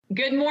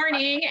Good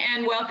morning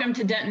and welcome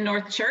to Denton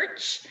North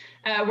Church.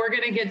 We're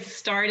going to get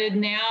started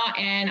now,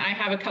 and I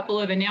have a couple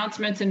of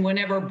announcements, and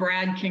whenever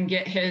Brad can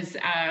get his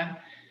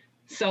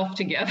self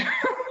together,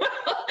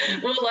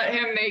 we'll let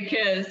him make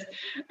his.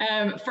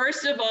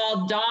 First of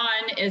all,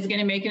 Don is going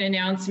to make an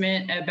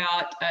announcement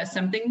about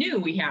something new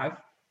we have.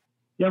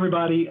 Yeah,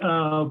 everybody,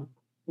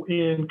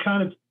 in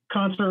kind of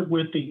concert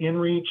with the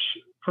InReach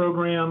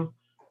program,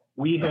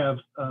 we have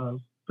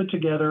put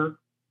together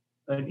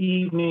an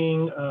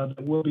evening that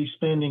we'll be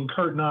spending.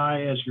 Kurt and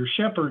I, as your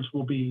shepherds,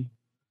 will be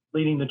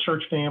leading the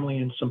church family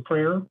in some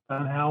prayer,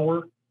 an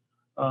hour.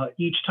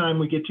 Each time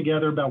we get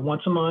together about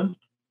once a month.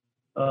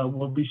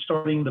 We'll be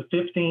starting the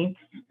 15th,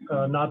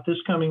 not this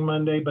coming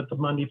Monday, but the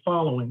Monday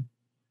following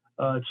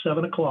at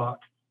 7 o'clock.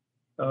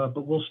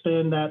 But we'll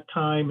spend that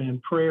time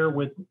in prayer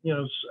with,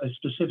 a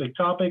specific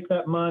topic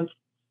that month.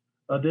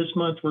 This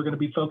month, we're going to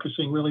be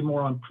focusing really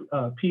more on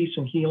peace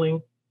and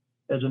healing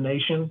as a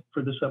nation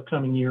for this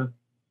upcoming year.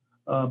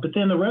 But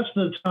then the rest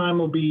of the time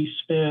will be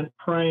spent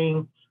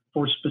praying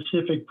for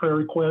specific prayer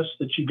requests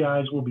that you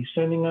guys will be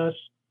sending us.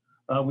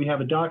 We have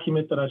a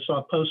document that I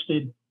saw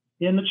posted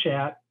in the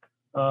chat,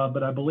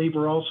 but I believe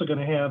we're also going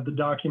to have the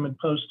document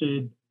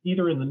posted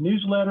either in the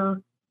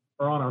newsletter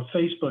or on our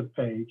Facebook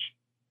page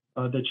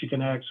that you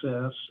can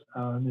access.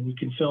 And then you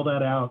can fill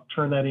that out,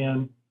 turn that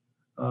in.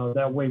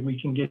 That way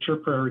we can get your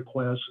prayer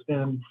requests.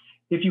 And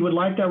if you would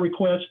like that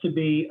request to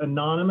be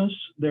anonymous,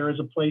 there is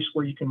a place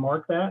where you can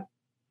mark that.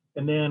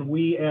 And then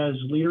we as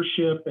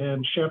leadership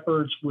and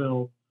shepherds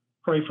will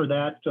pray for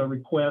that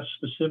request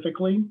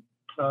specifically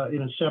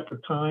in a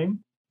separate time.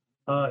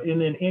 And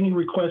then any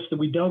requests that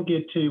we don't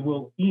get to,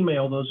 we'll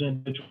email those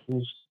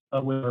individuals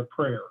with our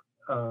prayer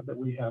that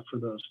we have for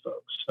those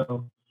folks.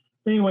 So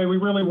anyway, we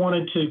really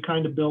wanted to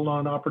kind of build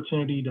on an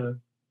opportunity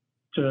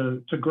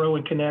to grow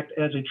and connect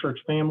as a church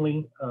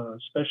family,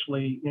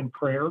 especially in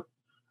prayer.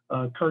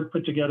 Kurt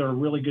put together a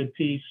really good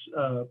piece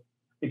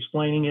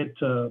explaining it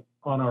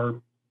on our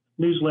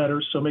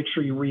newsletter, so make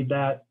sure you read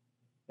that.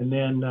 And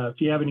then if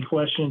you have any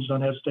questions,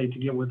 don't hesitate to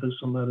get with us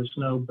and let us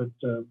know. But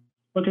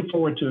looking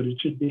forward to it. It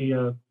should be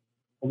a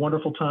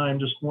wonderful time,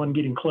 just one,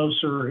 getting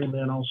closer, and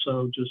then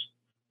also just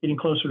getting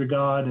closer to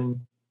God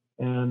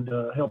and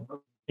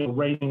help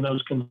raising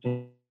those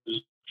concerns.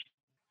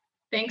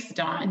 Thanks,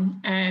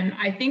 Don.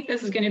 I think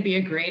this is going to be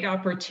a great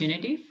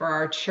opportunity for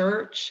our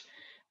church.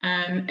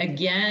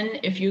 Again,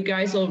 if you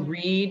guys will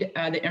read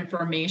the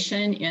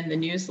information in the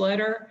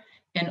newsletter,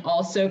 and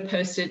also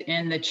posted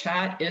in the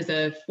chat is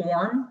a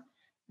form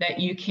that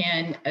you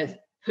can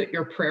put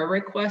your prayer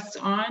requests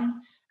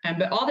on.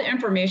 But all the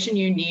information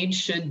you need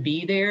should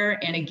be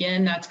there. And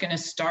again, that's going to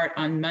start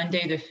on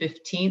Monday the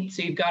 15th.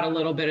 So you've got a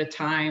little bit of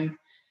time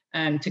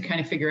to kind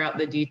of figure out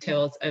the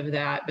details of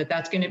that. But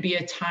that's going to be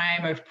a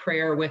time of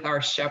prayer with our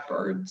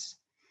shepherds.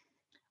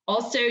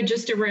 Also,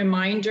 just a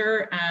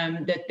reminder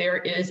that there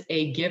is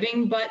a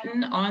giving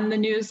button on the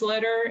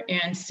newsletter.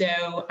 And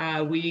so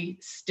we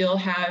still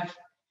have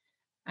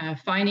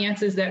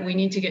finances that we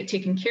need to get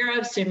taken care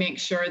of. So make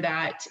sure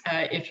that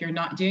if you're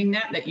not doing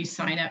that, that you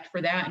sign up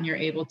for that and you're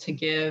able to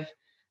give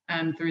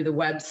through the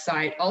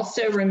website.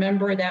 Also,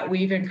 remember that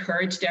we've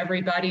encouraged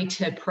everybody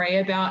to pray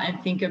about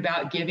and think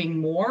about giving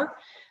more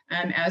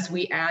as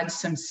we add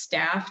some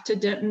staff to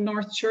Denton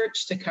North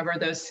Church to cover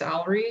those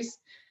salaries.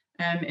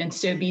 And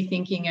so be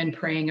thinking and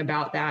praying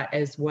about that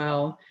as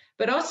well.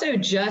 But also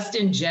just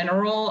in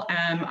general,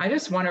 I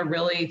just want to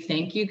really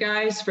thank you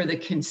guys for the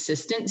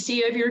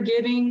consistency of your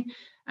giving.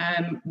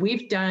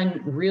 We've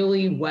done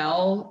really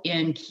well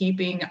in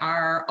keeping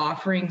our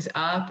offerings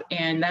up,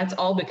 and that's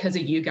all because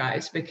of you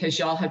guys, because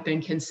y'all have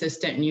been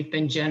consistent and you've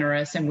been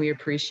generous, and we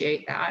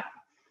appreciate that.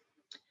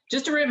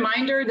 Just a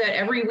reminder that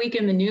every week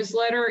in the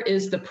newsletter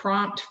is the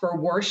prompt for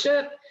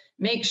worship.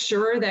 Make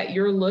sure that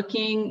you're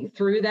looking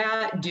through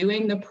that,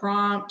 doing the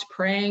prompt,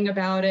 praying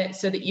about it,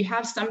 so that you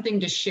have something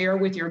to share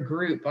with your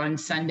group on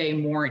Sunday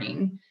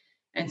morning.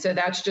 And so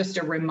that's just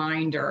a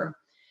reminder.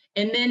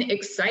 And then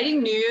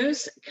exciting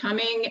news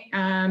coming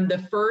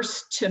the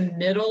 1st to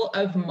middle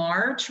of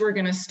March, we're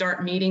going to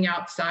start meeting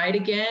outside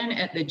again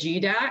at the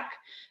GDAC,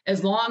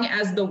 as long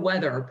as the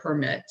weather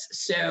permits.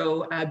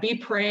 So be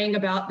praying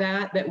about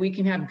that we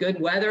can have good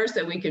weather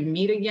so we can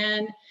meet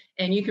again.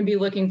 And you can be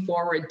looking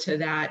forward to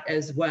that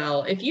as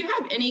well. If you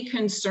have any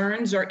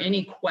concerns or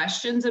any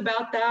questions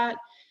about that,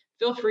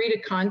 feel free to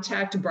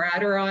contact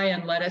Brad or I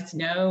and let us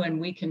know,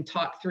 and we can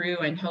talk through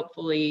and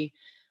hopefully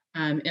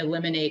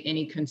eliminate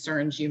any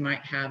concerns you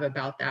might have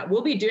about that.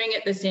 We'll be doing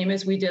it the same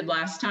as we did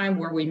last time,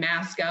 where we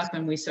mask up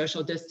and we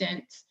social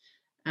distance,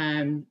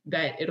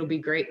 but it'll be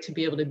great to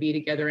be able to be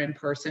together in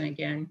person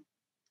again.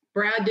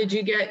 Brad, did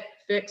you get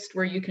fixed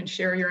where you can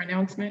share your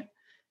announcement?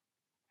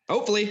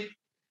 Hopefully.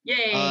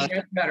 Yay,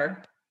 that's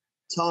better.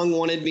 Tong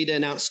wanted me to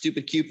announce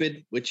Stupid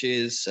Cupid, which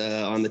is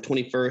on the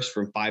 21st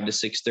from 5 to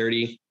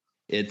 6:30.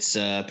 It's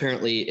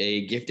apparently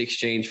a gift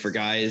exchange for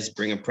guys.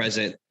 Bring a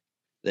present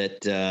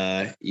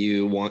that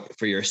you want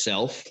for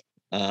yourself.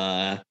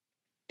 And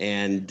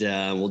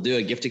we'll do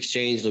a gift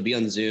exchange. It'll be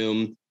on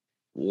Zoom.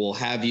 we'll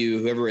have you,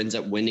 whoever ends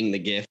up winning the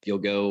gift, you'll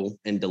go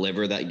and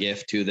deliver that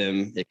gift to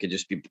them. It could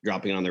just be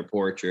dropping it on their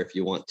porch, or if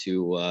you want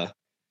to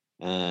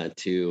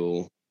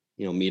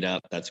meet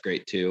up, that's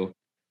great too.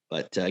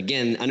 But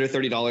again, under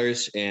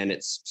 $30, and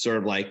it's sort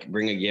of like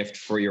bring a gift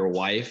for your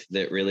wife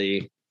that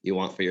really you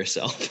want for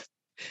yourself.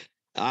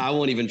 I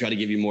won't even try to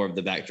give you more of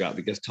the backdrop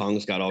because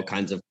Tong's got all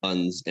kinds of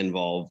funds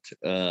involved.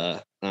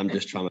 I'm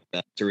just trying my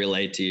best to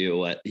relay to you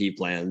what he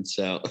plans.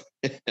 So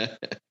there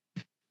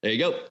you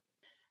go.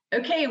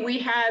 Okay, we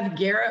have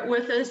Garrett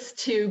with us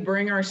to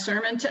bring our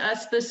sermon to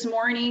us this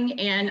morning.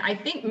 And I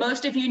think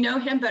most of you know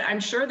him, but I'm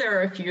sure there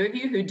are a few of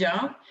you who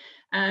don't.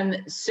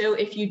 So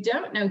if you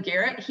don't know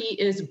Garrett, he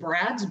is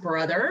Brad's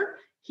brother.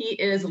 He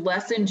is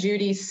Les and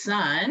Judy's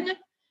son.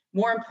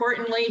 More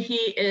importantly,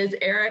 he is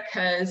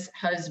Erica's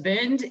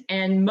husband.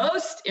 And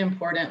most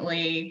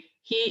importantly,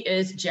 he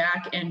is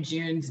Jack and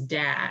June's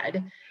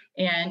dad.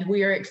 And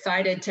we are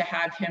excited to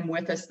have him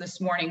with us this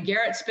morning.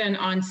 Garrett's been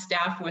on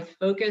staff with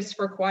Focus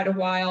for quite a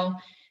while.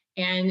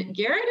 And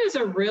Garrett is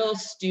a real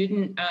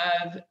student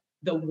of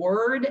the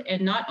Word,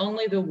 and not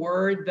only the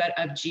Word, but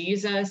of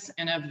Jesus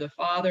and of the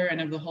Father and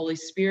of the Holy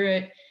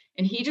Spirit.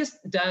 And he just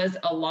does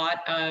a lot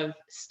of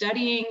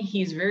studying.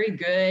 He's very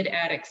good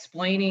at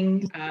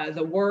explaining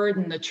the Word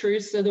and the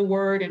truths of the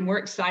Word. And we're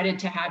excited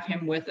to have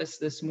him with us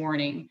this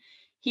morning.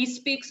 He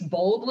speaks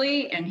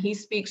boldly and he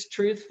speaks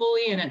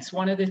truthfully, and it's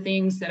one of the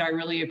things that I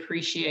really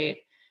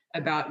appreciate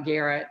about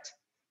Garrett.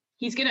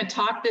 He's going to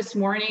talk this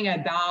morning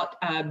about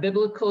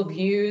biblical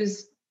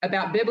views,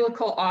 about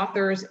biblical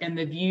authors and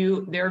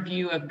their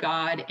view of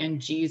God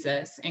and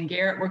Jesus. And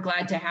Garrett, we're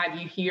glad to have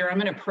you here. I'm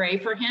going to pray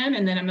for him,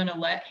 and then I'm going to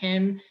let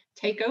him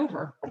take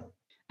over.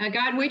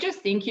 God, we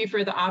just thank you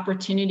for the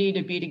opportunity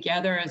to be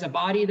together as a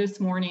body this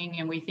morning,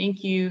 and we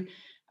thank you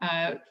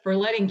for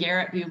letting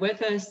Garrett be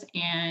with us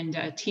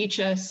and teach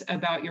us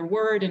about your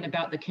word and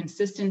about the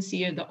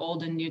consistency of the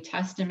Old and New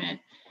Testament.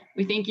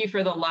 We thank you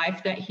for the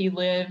life that he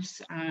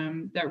lives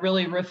that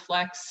really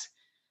reflects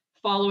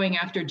following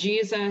after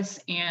Jesus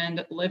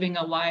and living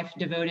a life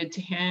devoted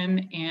to him.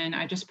 And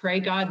I just pray,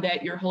 God,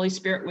 that your Holy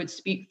Spirit would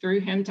speak through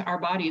him to our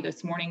body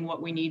this morning,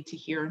 what we need to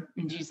hear.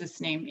 In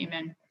Jesus' name,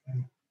 amen.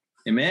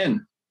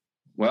 Amen.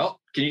 Well,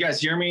 can you guys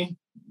hear me?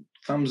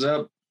 Thumbs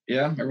up.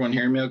 Yeah, everyone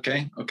hearing me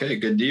okay? Okay,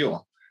 good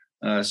deal.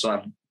 So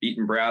I've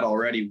beaten Brad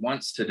already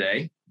once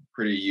today.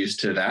 Pretty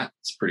used to that.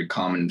 It's a pretty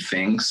common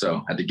thing.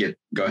 So had to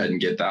go ahead and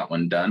get that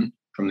one done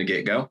from the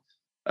get-go.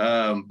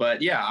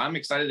 But yeah, I'm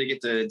excited to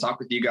get to talk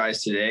with you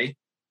guys today.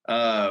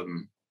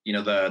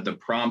 The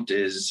prompt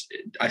is,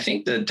 I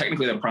think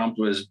technically the prompt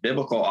was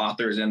biblical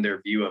authors and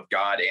their view of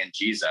God and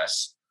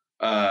Jesus,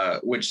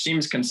 which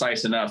seems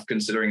concise enough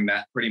considering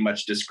that pretty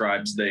much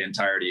describes the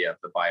entirety of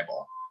the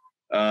Bible.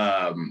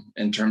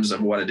 In terms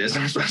of what it is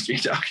I'm supposed to be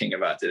talking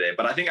about today.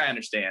 But I think I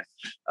understand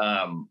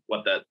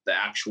what the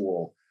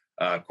actual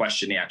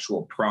question, the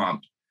actual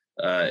prompt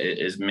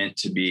is meant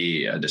to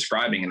be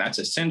describing. And that's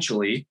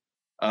essentially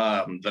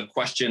the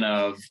question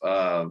of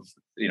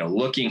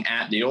looking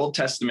at the Old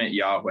Testament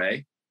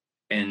Yahweh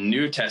and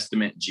New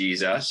Testament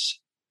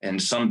Jesus.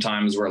 And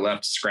sometimes we're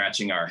left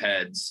scratching our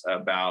heads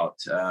about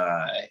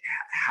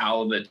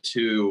how the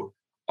two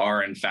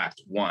are in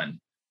fact one.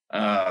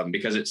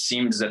 Because it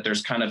seems that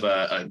there's kind of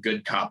a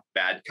good cop,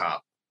 bad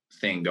cop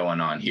thing going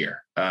on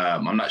here.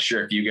 I'm not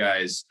sure if you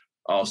guys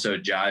also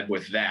jive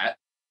with that,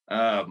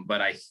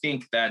 but I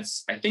think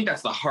that's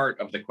the heart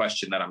of the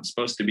question that I'm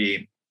supposed to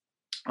be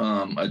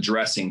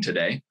addressing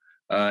today.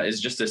 Is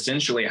just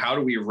essentially, how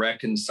do we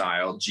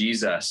reconcile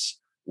Jesus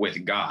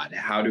with God?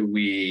 How do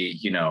we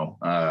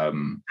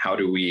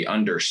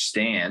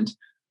understand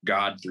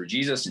God through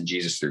Jesus and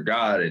Jesus through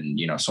God, and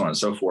so on and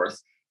so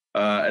forth.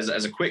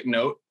 As a quick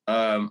note,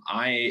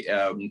 I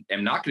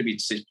am not going to be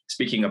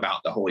speaking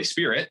about the Holy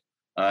Spirit,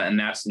 and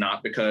that's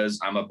not because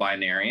I'm a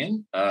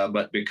binarian,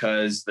 but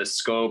because the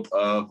scope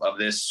of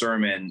this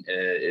sermon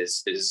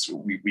is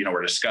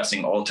we're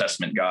discussing Old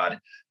Testament God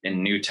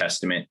and New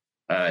Testament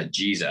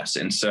Jesus.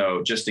 And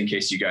so just in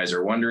case you guys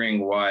are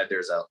wondering why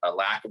there's a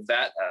lack of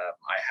that,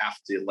 I have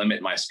to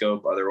limit my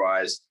scope.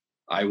 Otherwise,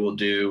 I will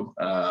do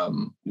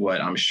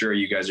what I'm sure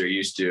you guys are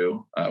used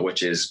to,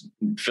 which is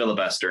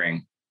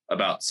filibustering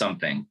about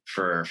something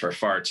for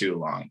far too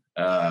long.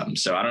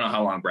 So I don't know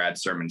how long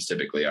Brad's sermons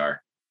typically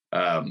are.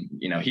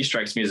 He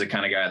strikes me as the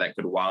kind of guy that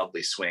could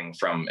wildly swing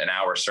from an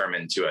hour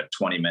sermon to a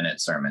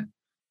 20-minute sermon.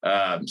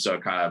 So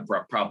it kind of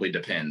probably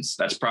depends.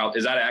 Is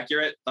that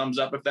accurate? Thumbs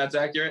up if that's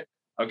accurate.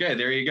 Okay,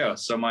 there you go.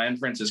 So my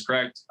inference is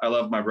correct. I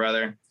love my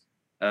brother.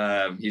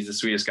 He's the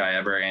sweetest guy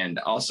ever. And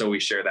also we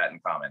share that in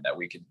common, that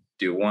we could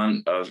do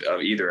one of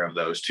either of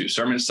those two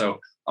sermons. So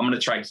I'm going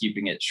to try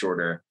keeping it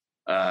shorter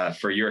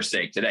for your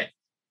sake today.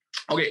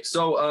 Okay,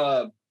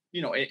 so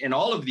in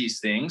all of these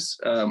things,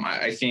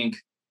 I think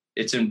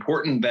it's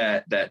important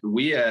that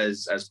we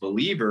as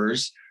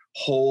believers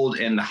hold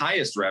in the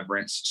highest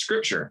reverence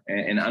Scripture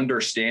and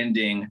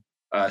understanding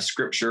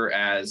Scripture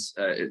as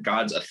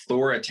God's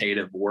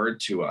authoritative word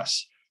to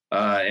us.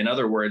 In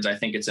other words, I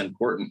think it's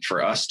important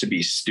for us to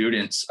be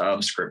students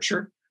of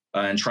Scripture,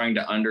 and trying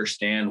to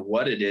understand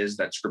what it is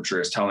that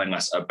Scripture is telling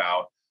us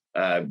about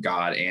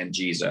God and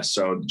Jesus.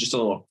 So just a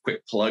little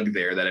quick plug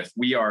there, that if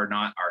we are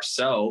not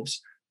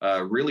ourselves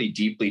really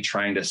deeply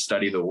trying to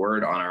study the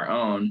Word on our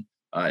own,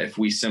 if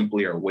we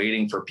simply are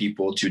waiting for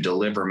people to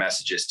deliver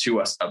messages to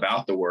us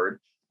about the Word,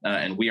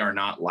 and we are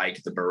not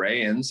like the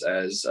Bereans,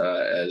 as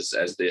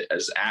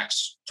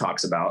Acts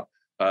talks about,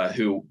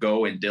 who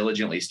go and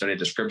diligently study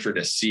the Scripture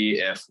to see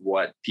if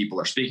what people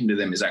are speaking to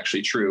them is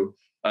actually true,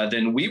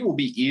 then we will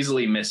be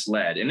easily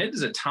misled. And it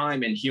is a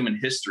time in human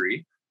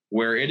history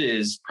where it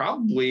is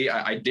probably,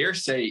 I dare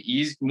say,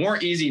 more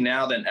easy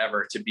now than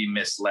ever to be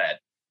misled,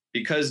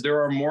 because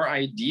there are more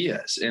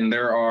ideas and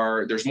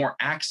there's more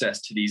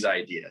access to these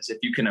ideas. If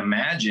you can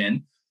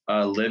imagine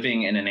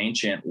living in an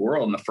ancient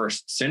world in the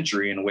first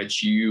century in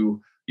which the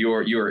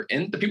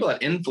people that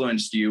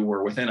influenced you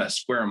were within a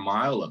square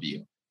mile of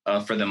you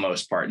for the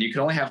most part, and you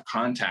can only have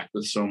contact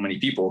with so many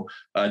people.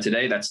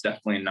 Today, that's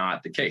definitely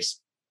not the case.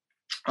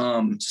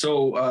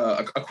 So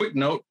a quick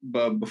note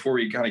before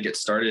we kind of get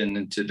started and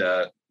into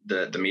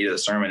the meat of the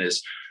sermon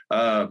is,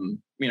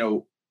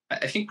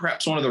 I think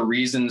perhaps one of the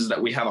reasons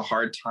that we have a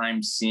hard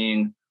time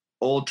seeing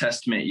Old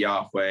Testament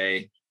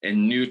Yahweh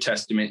and New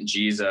Testament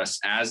Jesus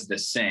as the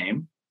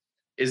same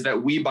is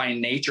that we by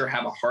nature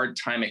have a hard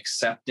time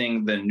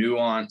accepting the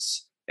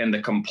nuance and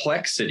the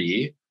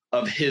complexity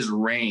of his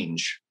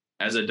range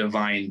as a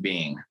divine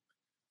being.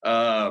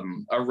 A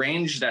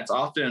range that's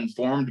often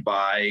informed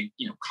by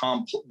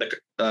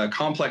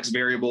complex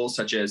variables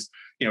such as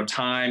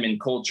time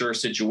and culture,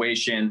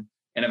 situation,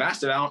 and a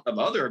vast amount of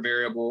other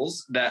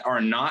variables that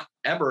are not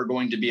ever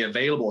going to be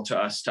available to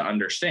us to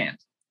understand.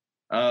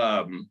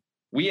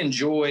 We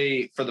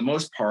enjoy, for the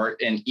most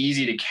part, an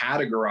easy to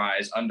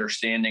categorize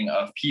understanding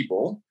of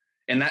people,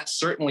 and that's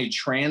certainly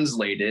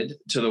translated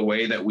to the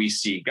way that we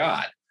see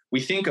God.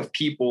 We think of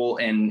people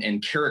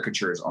in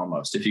caricatures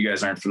almost. If you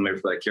guys aren't familiar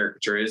with what a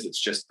caricature is,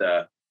 it's just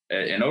an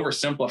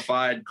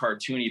oversimplified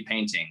cartoony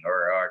painting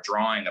or a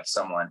drawing of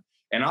someone.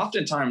 And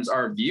oftentimes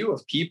our view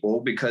of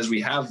people, because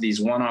we have these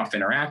one-off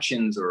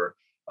interactions or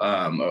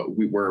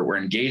we're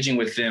engaging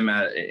with them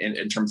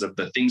in terms of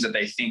the things that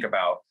they think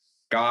about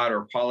God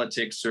or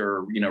politics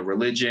or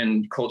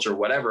religion, culture,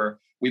 whatever,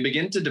 we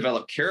begin to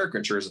develop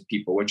caricatures of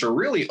people, which are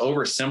really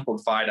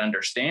oversimplified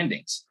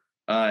understandings.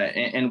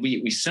 And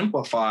we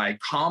simplify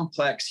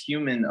complex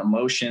human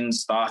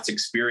emotions, thoughts,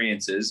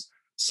 experiences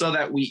so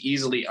that we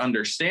easily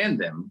understand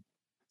them.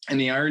 And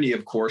the irony,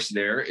 of course,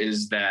 there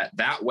is that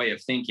way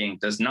of thinking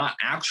does not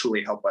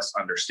actually help us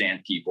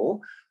understand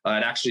people.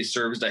 It actually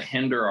serves to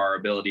hinder our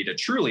ability to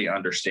truly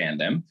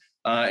understand them.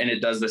 And it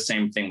does the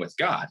same thing with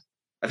God.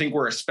 I think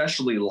we're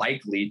especially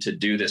likely to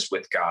do this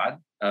with God,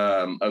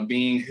 a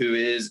being who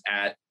is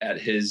at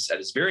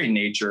his very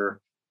nature.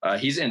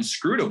 He's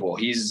inscrutable.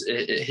 He's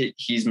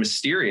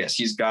mysterious.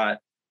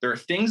 There are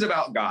things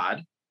about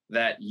God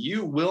that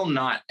you will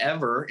not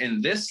ever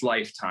in this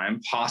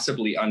lifetime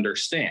possibly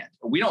understand.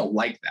 We don't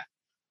like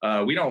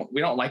that. We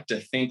don't like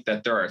to think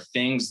that there are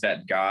things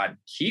that God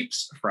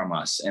keeps from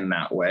us in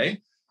that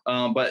way.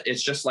 But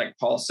it's just like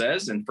Paul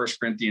says in 1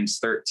 Corinthians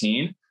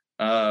 13,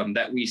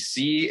 that we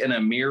see in a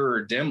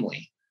mirror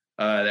dimly,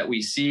 that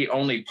we see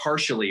only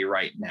partially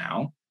right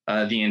now,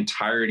 the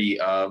entirety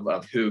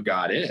of who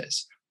God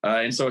is.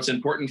 And so it's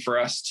important for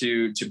us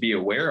to be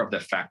aware of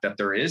the fact that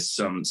there is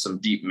some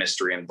deep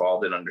mystery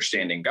involved in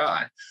understanding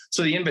God.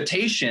 So the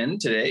invitation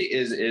today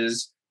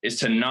is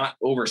to not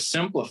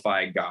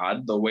oversimplify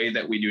God the way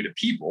that we do to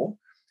people.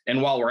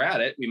 And while we're at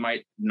it, we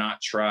might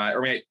try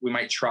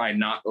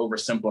not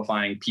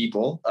oversimplifying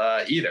people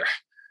either.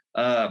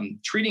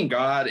 Treating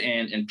God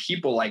and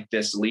people like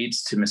this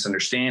leads to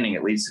misunderstanding.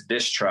 It leads to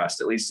distrust.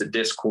 It leads to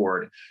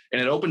discord,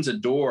 and it opens a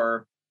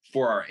door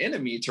for our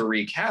enemy to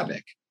wreak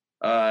havoc.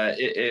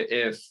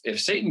 If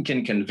Satan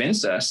can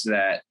convince us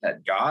that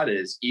God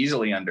is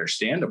easily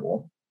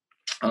understandable,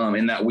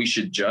 and that we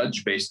should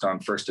judge based on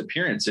first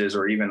appearances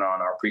or even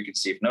on our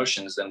preconceived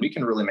notions, then we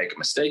can really make a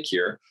mistake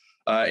here.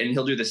 And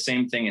he'll do the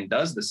same thing and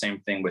does the same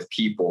thing with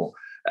people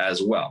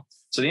as well.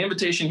 So the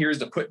invitation here is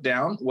to put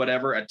down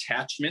whatever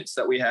attachments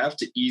that we have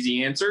to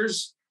easy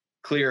answers,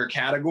 clear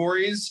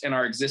categories, and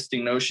our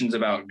existing notions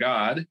about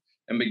God,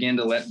 and begin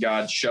to let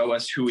God show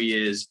us who he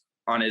is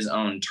on his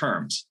own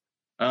terms.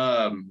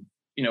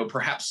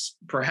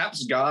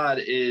 Perhaps God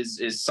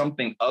is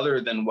something other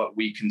than what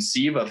we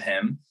conceive of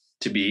him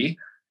to be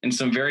in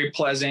some very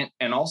pleasant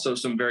and also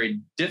some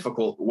very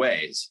difficult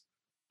ways.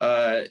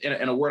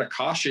 In a word of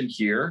caution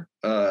here,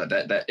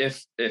 that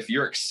if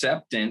your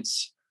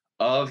acceptance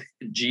of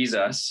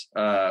Jesus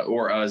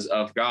or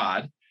of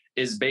God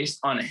is based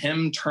on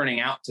him turning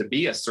out to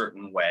be a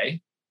certain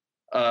way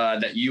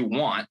that you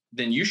want,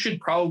 then you should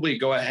probably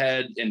go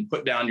ahead and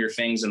put down your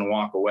things and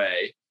walk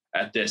away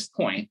at this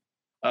point.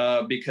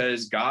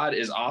 Because God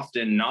is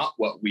often not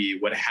what we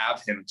would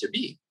have him to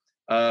be,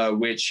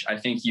 which I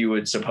think you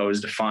would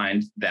suppose to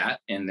find that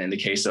in the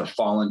case of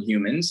fallen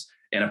humans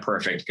in a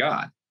perfect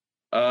God.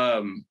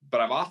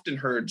 But I've often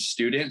heard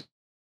students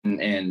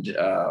and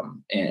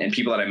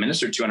people that I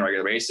minister to on a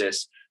regular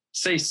basis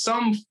say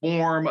some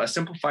form, a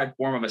simplified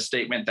form of a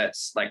statement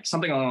that's like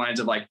something along the lines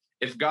of like,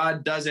 if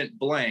God doesn't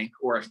blank,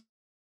 or if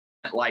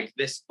like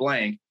this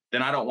blank,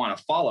 then I don't want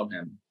to follow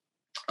him.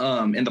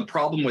 And the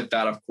problem with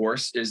that, of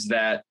course, is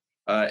that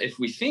if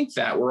we think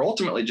that, we're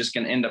ultimately just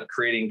going to end up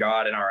creating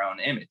God in our own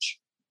image.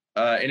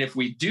 And if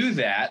we do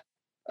that,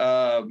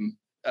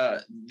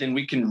 then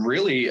we can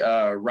really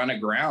run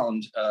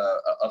aground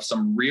of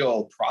some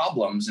real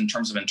problems in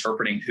terms of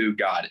interpreting who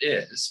God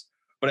is.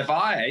 But if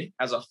I,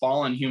 as a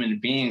fallen human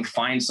being,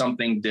 find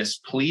something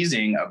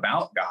displeasing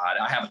about God,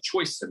 I have a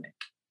choice to make.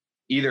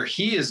 Either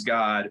he is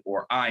God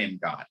or I am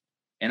God.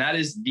 And that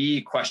is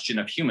the question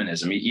of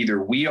humanism.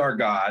 Either we are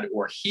God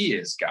or he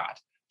is God.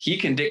 He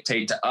can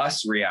dictate to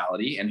us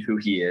reality and who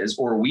he is,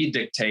 or we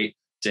dictate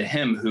to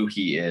him who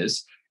he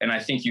is. And I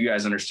think you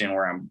guys understand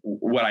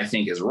what I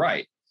think is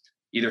right.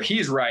 Either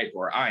he's right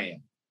or I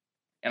am.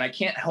 And I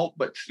can't help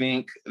but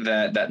think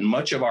that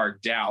much of our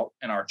doubt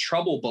and our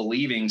trouble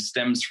believing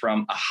stems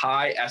from a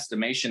high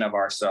estimation of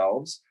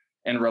ourselves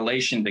in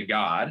relation to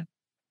God,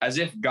 as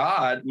if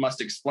God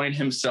must explain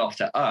himself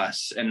to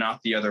us and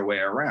not the other way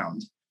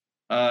around.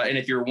 And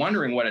if you're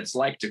wondering what it's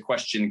like to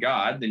question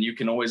God, then you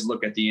can always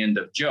look at the end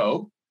of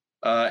Job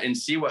and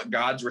see what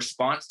God's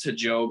response to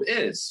Job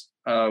is,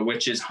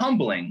 which is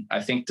humbling,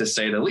 I think, to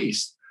say the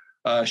least.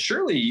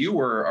 Surely you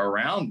were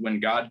around when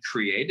God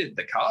created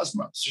the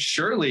cosmos.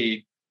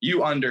 Surely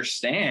you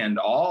understand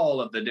all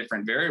of the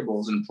different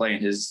variables in play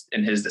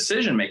in his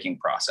decision-making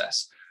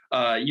process.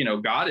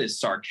 God is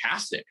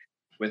sarcastic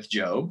with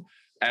Job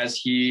as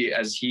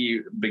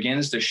he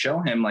begins to show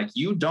him, like,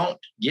 you don't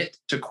get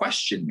to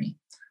question me.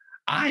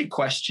 I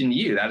question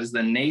you. That is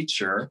the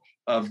nature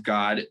of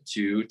God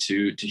to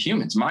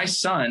humans. My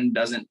son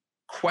doesn't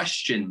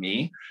question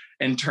me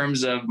in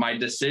terms of my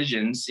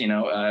decisions,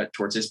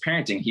 towards his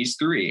parenting. He's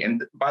 3.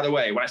 And by the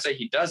way, when I say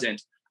he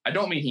doesn't, I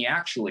don't mean he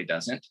actually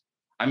doesn't.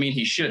 I mean,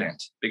 he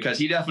shouldn't, because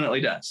he definitely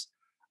does.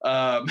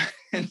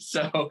 And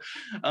so,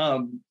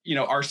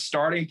 our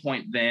starting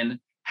point then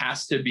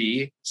has to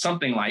be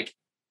something like,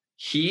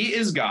 he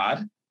is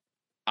God,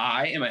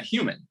 I am a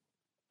human,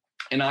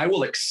 and I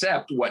will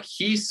accept what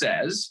he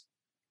says.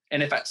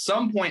 And if at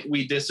some point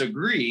we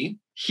disagree,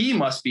 he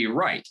must be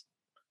right.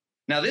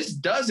 Now, this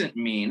doesn't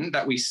mean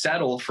that we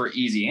settle for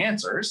easy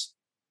answers.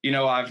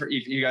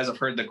 If you guys have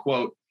heard the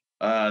quote,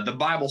 the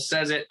Bible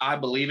says it, I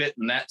believe it,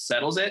 and that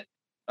settles it,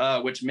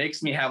 which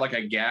makes me have like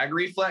a gag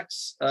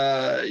reflex,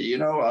 a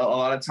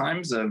lot of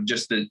times of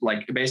just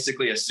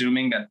basically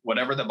assuming that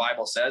whatever the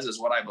Bible says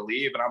is what I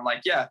believe. And I'm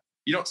like, yeah,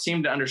 you don't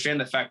seem to understand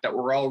the fact that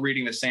we're all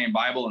reading the same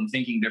Bible and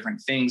thinking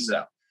different things,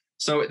 though.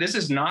 So this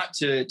is not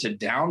to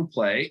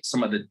downplay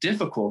some of the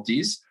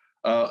difficulties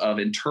of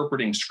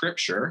interpreting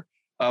Scripture,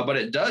 but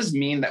it does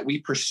mean that we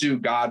pursue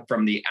God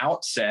from the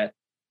outset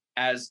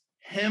as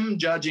him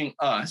judging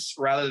us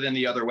rather than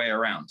the other way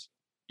around.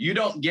 You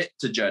don't get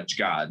to judge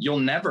God. You'll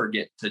never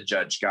get to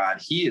judge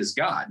God. He is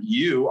God.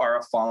 You are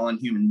a fallen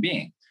human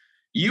being.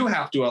 You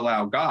have to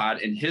allow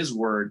God and his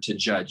word to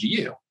judge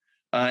you.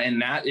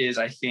 And that is,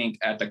 I think,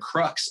 at the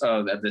crux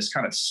of this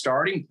kind of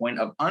starting point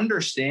of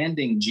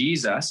understanding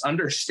Jesus,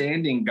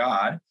 understanding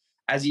God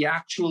as he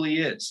actually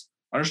is,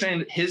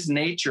 understanding his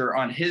nature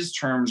on his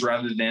terms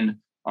rather than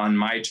on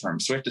my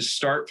terms. So we have to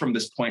start from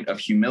this point of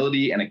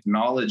humility and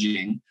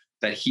acknowledging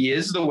that he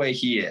is the way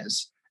he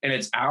is. And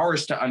it's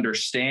ours to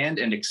understand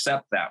and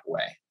accept that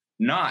way,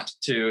 not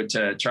to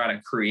try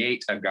to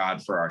create a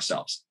God for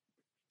ourselves.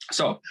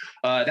 So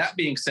that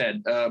being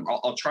said,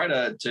 I'll try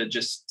to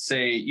just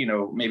say,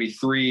 maybe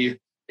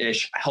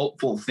 3-ish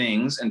helpful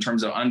things in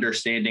terms of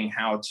understanding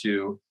how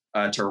to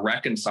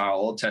reconcile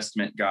Old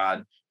Testament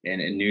God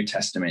and New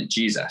Testament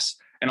Jesus.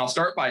 And I'll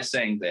start by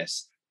saying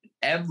this: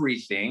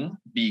 everything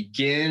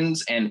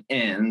begins and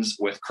ends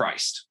with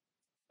Christ.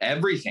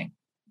 Everything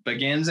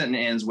begins and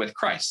ends with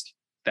Christ.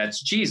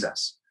 That's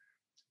Jesus.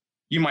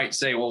 You might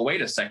say, well,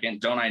 wait a second,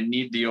 don't I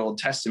need the Old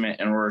Testament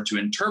in order to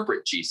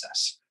interpret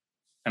Jesus?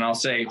 And I'll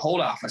say,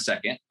 hold off a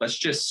second. Let's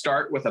just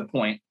start with a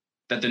point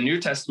that the New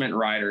Testament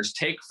writers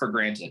take for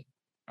granted,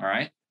 all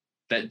right?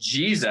 That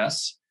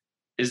Jesus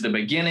is the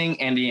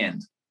beginning and the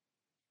end.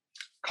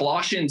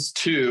 Colossians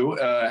 2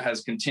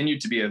 has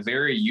continued to be a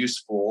very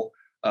useful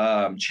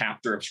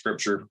chapter of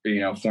Scripture,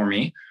 for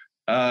me.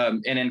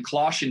 And in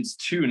Colossians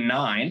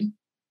 2:9,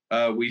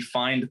 we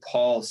find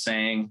Paul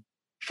saying,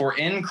 "For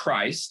in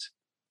Christ,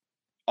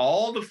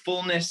 all the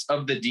fullness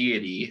of the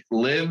deity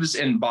lives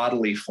in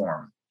bodily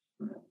form.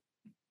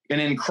 And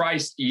in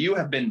Christ, you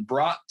have been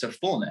brought to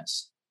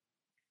fullness.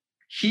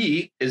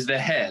 He is the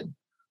head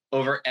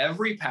over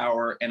every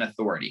power and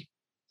authority."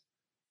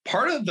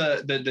 Part of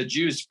the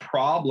Jews'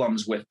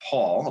 problems with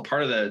Paul,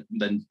 part of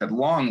the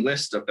long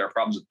list of their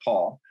problems with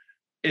Paul,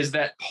 is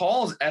that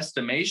Paul's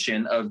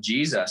estimation of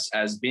Jesus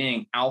as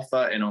being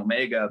Alpha and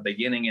Omega,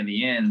 beginning and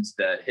the end,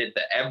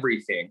 the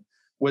everything,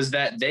 was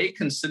that they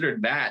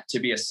considered that to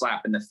be a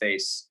slap in the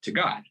face to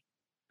God.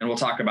 And we'll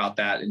talk about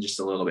that in just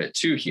a little bit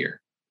too here.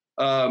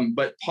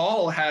 But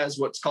Paul has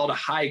what's called a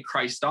high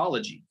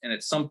Christology, and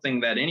it's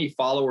something that any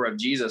follower of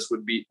Jesus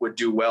would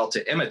do well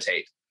to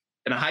imitate.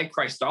 And a high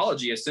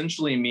Christology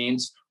essentially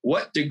means,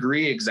 what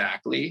degree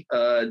exactly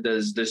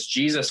does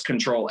Jesus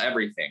control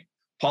everything?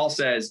 Paul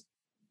says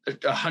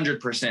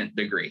 100%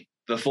 degree,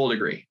 the full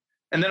degree.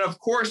 And then, of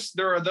course,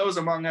 there are those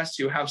among us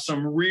who have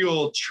some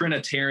real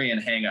Trinitarian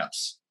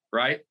hangups,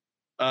 right?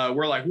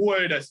 We're like,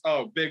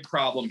 big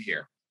problem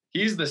here.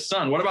 He's the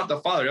Son. What about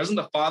the Father? Doesn't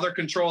the Father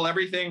control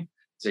everything?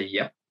 Say,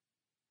 yep.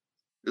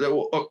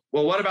 Well,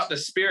 what about the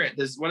Spirit?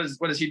 What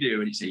does he do?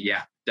 And you say,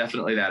 yeah,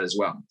 definitely that as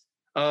well.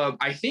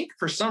 I think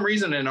for some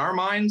reason in our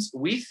minds,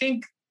 we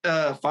think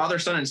Father,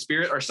 Son, and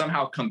Spirit are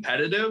somehow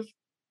competitive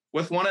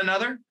with one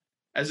another,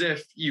 as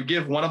if you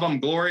give one of them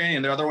glory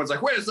and the other one's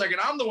like, wait a second,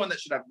 I'm the one that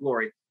should have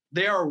glory.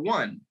 They are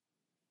one.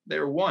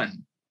 They're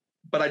one.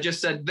 But I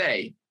just said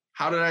they.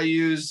 How did I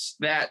use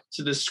that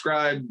to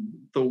describe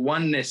the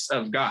oneness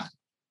of God?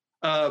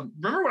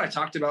 Remember what I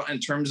talked about in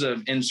terms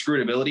of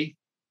inscrutability,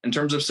 in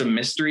terms of some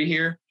mystery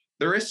here?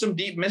 There is some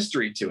deep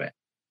mystery to it.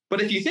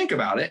 But if you think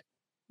about it,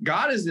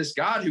 God is this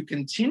God who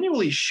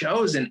continually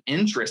shows an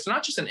interest,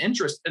 not just an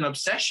interest, an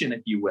obsession,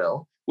 if you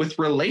will, with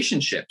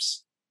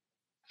relationships.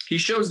 He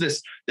shows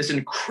this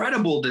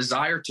incredible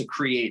desire to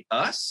create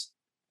us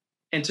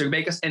and to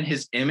make us in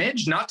his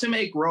image, not to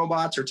make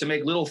robots or to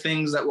make little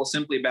things that will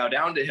simply bow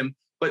down to him,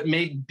 but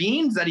make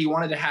beings that he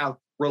wanted to have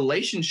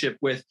relationship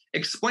with.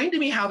 Explain to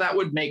me how that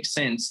would make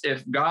sense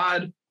if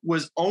God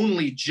was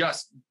only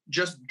just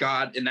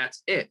God and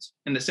that's it,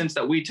 in the sense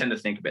that we tend to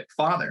think of it,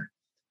 Father.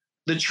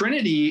 The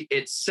Trinity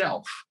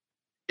itself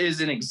is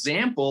an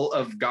example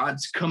of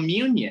God's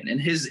communion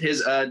and his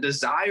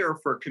desire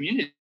for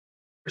community.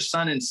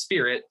 Son and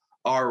Spirit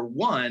are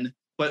one,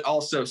 but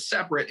also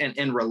separate and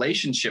in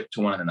relationship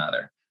to one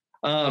another.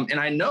 And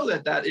I know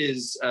that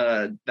is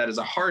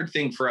a hard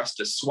thing for us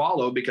to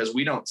swallow, because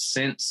we don't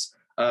sense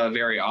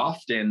very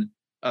often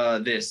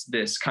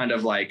this kind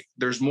of like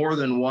there's more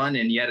than one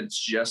and yet it's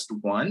just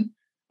one.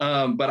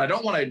 But I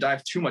don't want to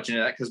dive too much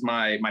into that, because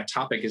my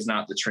topic is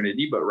not the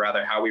Trinity, but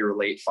rather how we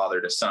relate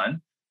Father to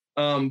Son.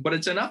 But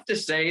it's enough to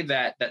say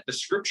that the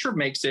Scripture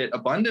makes it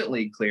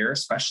abundantly clear,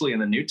 especially in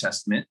the New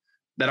Testament,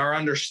 that our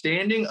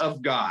understanding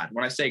of God,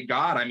 when I say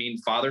God, I mean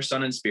Father,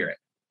 Son, and Spirit,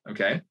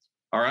 okay?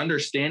 Our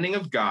understanding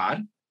of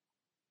God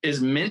is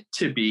meant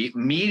to be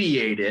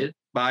mediated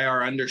by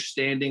our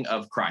understanding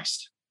of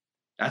Christ.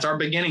 That's our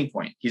beginning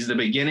point. He's the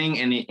beginning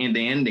and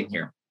the ending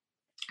here.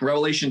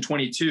 Revelation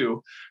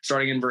 22,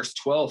 starting in verse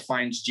 12,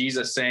 finds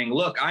Jesus saying,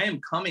 look, I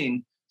am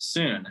coming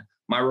soon.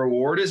 My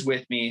reward is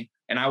with me,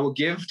 and I will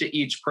give to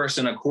each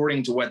person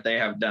according to what they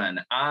have done.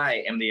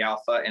 I am the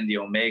Alpha and the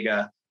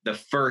Omega, the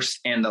first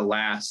and the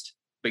last,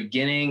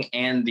 beginning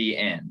and the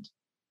end.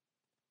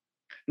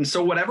 And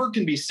so whatever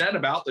can be said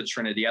about the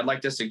Trinity, I'd like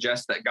to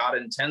suggest that God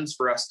intends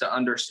for us to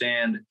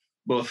understand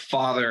both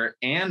Father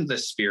and the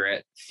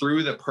Spirit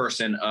through the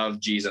person of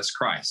Jesus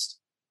Christ.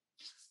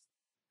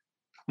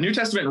 New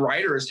Testament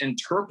writers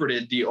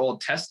interpreted the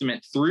Old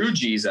Testament through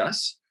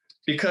Jesus,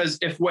 because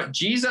if what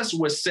Jesus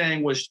was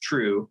saying was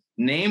true,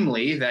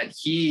 namely that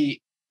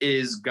he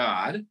is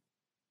God,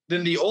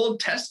 then the Old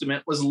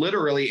Testament was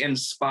literally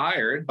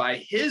inspired by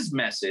his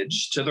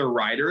message to the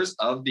writers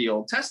of the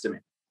Old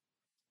Testament.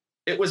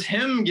 It was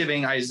him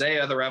giving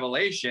Isaiah the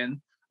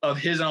revelation of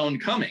his own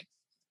coming.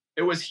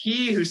 It was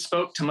he who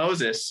spoke to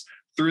Moses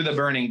through the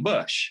burning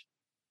bush,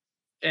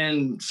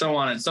 and so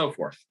on and so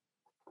forth.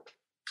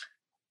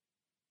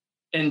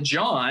 In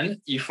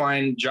John, you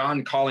find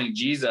John calling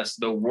Jesus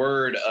the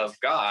Word of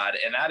God,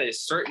 and that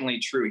is certainly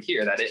true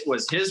here, that it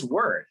was his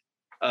word.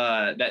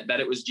 That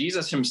it was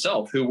Jesus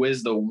himself who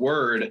is the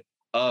Word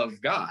of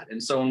God.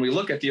 And so when we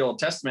look at the Old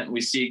Testament and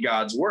we see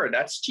God's word,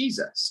 that's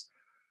Jesus.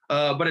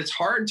 But it's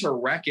hard to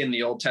reckon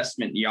the Old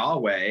Testament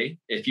Yahweh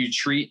if you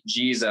treat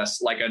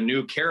Jesus like a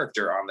new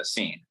character on the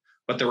scene.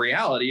 But the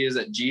reality is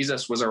that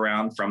Jesus was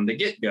around from the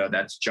get-go.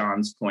 That's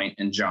John's point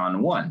in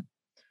John 1.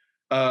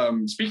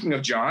 Speaking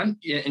of John,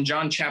 in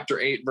John chapter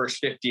 8, verse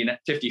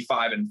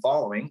 55 and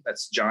following,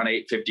 that's John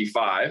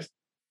 8:55,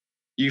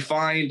 you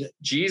find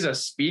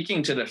Jesus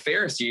speaking to the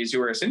Pharisees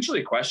who are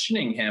essentially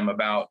questioning him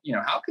about,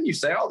 how can you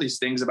say all these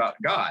things about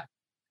God?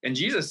 And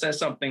Jesus says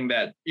something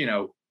that,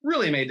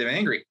 really made them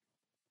angry.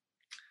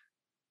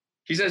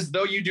 He says,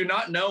 though you do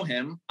not know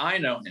him, I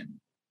know him.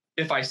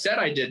 If I said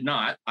I did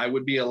not, I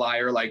would be a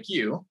liar like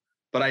you,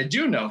 but I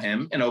do know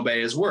him and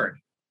obey his word.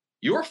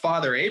 Your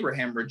father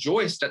Abraham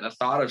rejoiced at the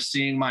thought of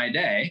seeing my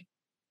day.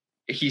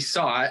 He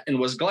saw it and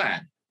was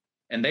glad.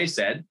 And they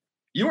said,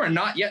 you are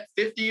not yet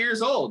 50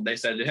 years old, they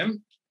said to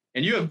him,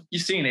 and you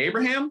seen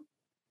Abraham?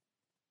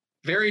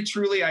 Very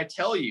truly, I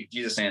tell you,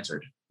 Jesus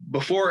answered,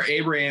 before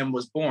Abraham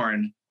was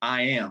born,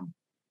 I am.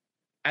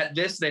 At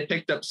this, they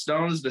picked up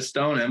stones to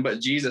stone him,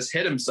 but Jesus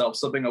hid himself,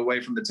 slipping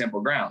away from the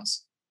temple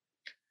grounds.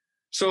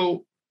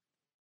 So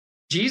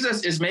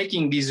Jesus is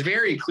making these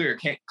very clear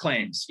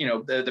claims.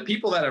 The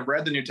people that have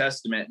read the New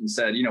Testament and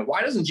said,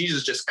 why doesn't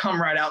Jesus just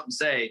come right out and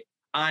say,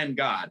 I'm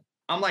God?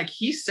 I'm like,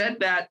 he said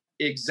that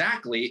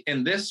exactly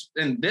in this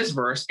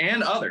verse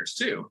and others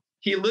too.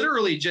 He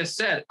literally just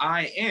said,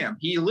 I am.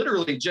 He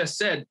literally just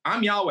said,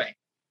 I'm Yahweh.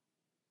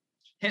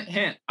 Hint,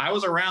 hint. I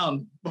was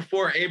around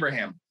before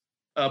Abraham,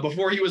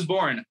 before he was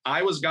born.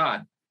 I was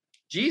God.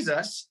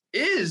 Jesus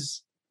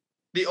is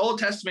the Old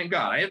Testament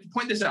God. I have to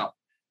point this out.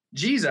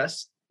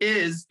 Jesus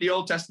is the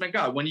Old Testament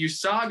God. When you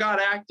saw God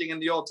acting in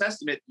the Old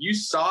Testament, you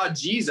saw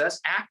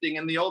Jesus acting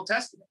in the Old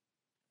Testament.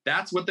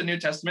 That's what the New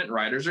Testament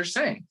writers are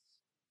saying.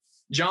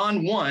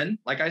 John 1,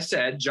 like I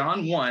said,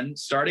 John 1,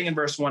 starting in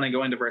verse 1 and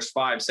going to verse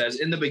 5 says,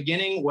 in the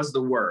beginning was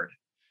the Word,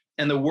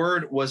 and the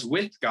Word was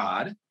with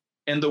God,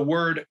 and the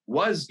Word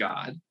was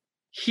God.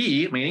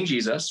 He, meaning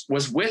Jesus,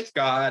 was with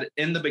God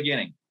in the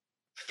beginning.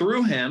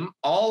 Through him,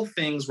 all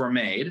things were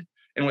made,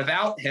 and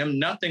without him,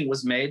 nothing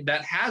was made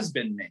that has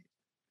been made.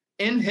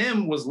 In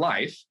him was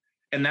life,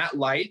 and that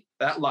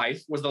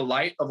life was the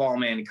light of all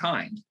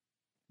mankind.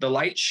 The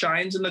light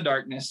shines in the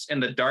darkness,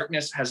 and the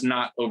darkness has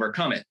not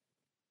overcome it.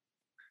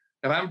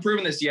 If I haven't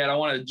proven this yet, I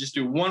want to just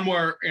do one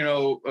more,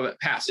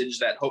 passage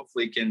that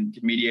hopefully can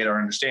mediate our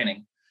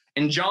understanding.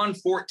 In John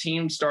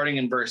 14, starting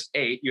in verse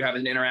 8, you have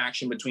an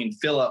interaction between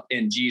Philip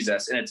and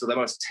Jesus, and it's the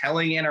most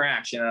telling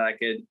interaction that I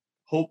could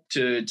hope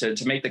to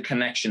make the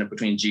connection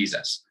between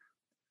Jesus.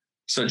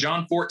 So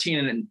John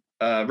 14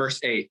 and verse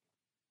 8,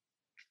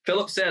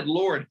 Philip said,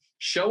 Lord,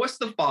 show us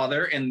the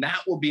Father, and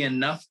that will be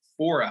enough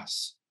for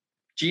us.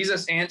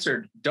 Jesus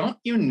answered, don't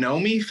you know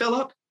me,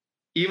 Philip?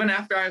 Even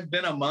after I've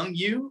been among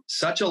you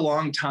such a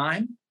long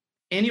time,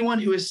 anyone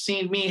who has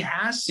seen me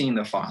has seen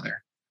the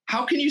Father.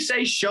 How can you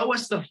say, show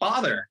us the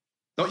Father?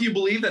 Don't you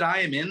believe that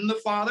I am in the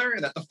Father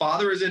and that the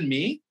Father is in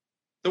me?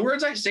 The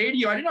words I say to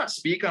you, I do not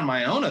speak on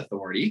my own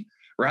authority.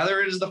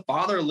 Rather, it is the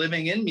Father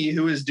living in me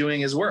who is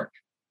doing his work.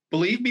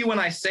 Believe me when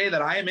I say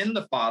that I am in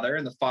the Father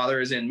and the Father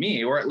is in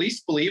me, or at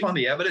least believe on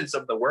the evidence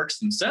of the works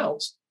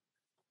themselves.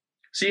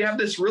 So you have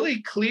this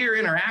really clear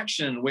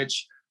interaction,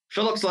 which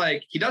Philip's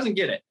like, he doesn't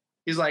get it.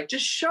 He's like,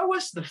 just show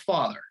us the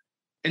Father.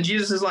 And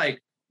Jesus is like,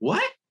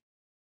 what?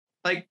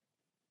 Like,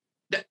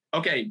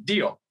 okay,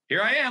 deal.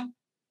 Here I am.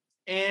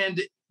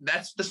 And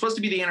that's supposed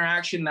to be the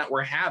interaction that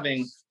we're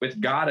having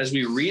with God as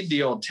we read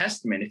the Old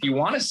Testament. If you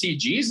want to see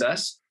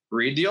Jesus,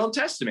 read the Old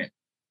Testament.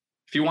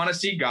 If you want to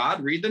see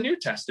God, read the New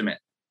Testament.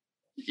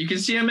 You can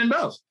see him in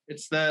both.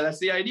 That's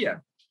the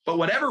idea. But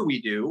whatever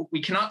we do,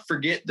 we cannot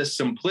forget the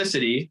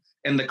simplicity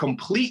and the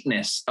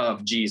completeness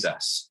of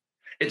Jesus.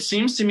 It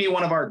seems to me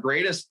one of our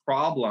greatest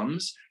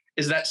problems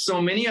is that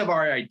so many of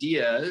our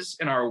ideas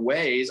and our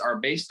ways are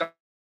based on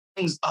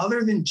things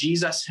other than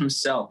Jesus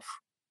himself.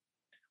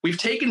 We've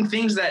taken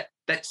things that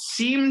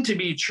seem to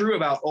be true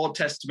about Old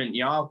Testament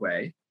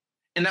Yahweh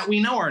and that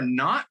we know are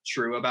not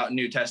true about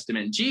New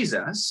Testament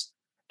Jesus,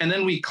 and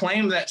then we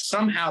claim that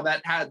somehow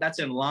that's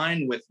in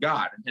line with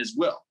God and his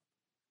will.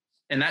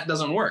 And that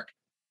doesn't work.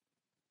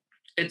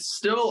 It's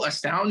still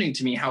astounding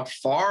to me how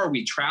far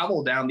we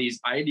travel down these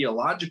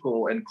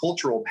ideological and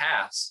cultural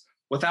paths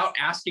without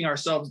asking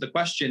ourselves the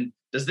question,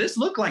 does this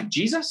look like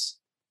Jesus?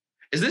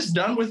 Is this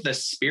done with the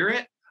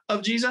spirit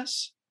of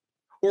Jesus?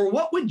 Or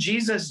what would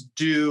Jesus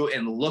do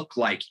and look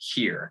like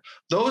here?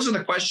 Those are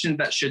the questions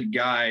that should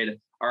guide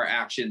our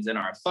actions and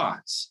our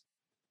thoughts.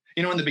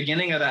 In the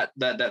beginning of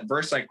that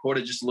verse I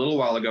quoted just a little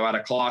while ago out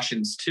of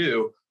Colossians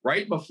 2,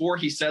 right before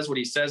he says what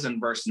he says in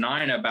verse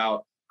 9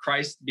 about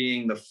Christ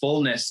being the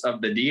fullness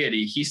of the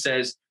deity, he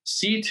says,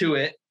 see to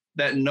it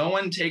that no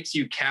one takes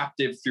you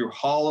captive through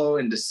hollow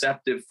and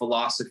deceptive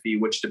philosophy,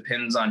 which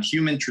depends on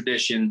human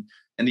tradition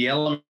and the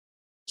elemental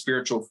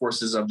spiritual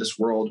forces of this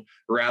world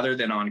rather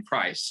than on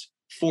Christ.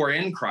 For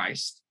in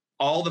Christ,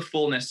 all the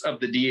fullness of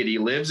the deity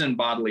lives in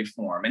bodily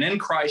form. And in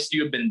Christ,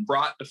 you have been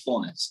brought to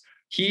fullness.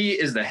 He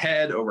is the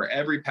head over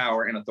every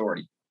power and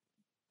authority.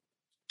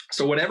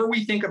 So whatever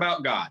we think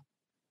about God,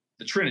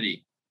 the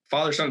Trinity,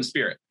 Father, Son, and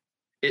Spirit,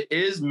 it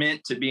is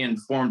meant to be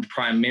informed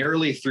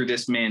primarily through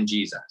this man,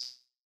 Jesus.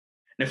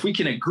 And if we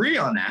can agree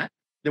on that,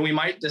 then we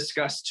might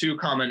discuss two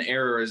common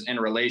errors in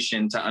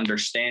relation to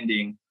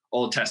understanding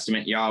Old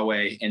Testament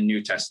Yahweh and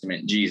New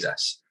Testament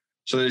Jesus.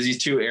 So there's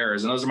these two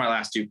errors, and those are my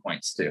last 2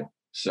 points too.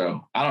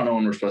 So I don't know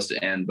when we're supposed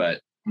to end,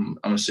 but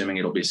I'm assuming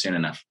it'll be soon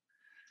enough.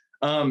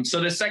 So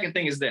the second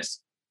thing is this,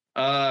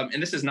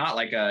 and this is not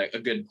like a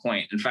good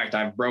point. In fact,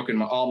 I've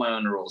broken all my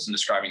own rules in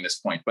describing this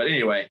point. But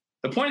anyway,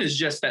 the point is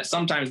just that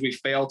sometimes we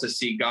fail to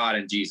see God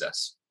in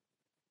Jesus.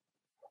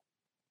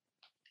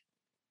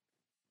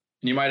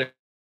 And you might have,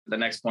 the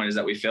next point is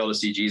that we fail to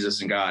see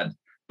Jesus and God,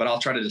 but I'll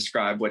try to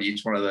describe what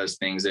each one of those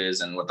things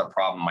is and what the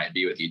problem might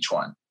be with each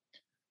one.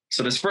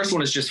 So this first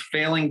one is just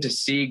failing to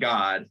see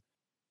God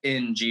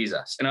in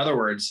Jesus. In other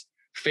words,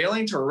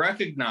 failing to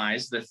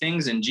recognize the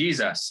things in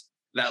Jesus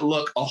that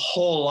look a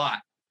whole lot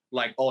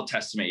like Old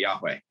Testament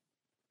Yahweh.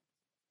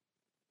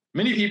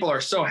 Many people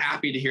are so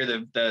happy to hear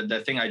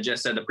the thing I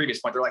just said, the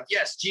previous point. They're like,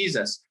 yes,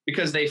 Jesus,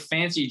 because they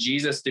fancy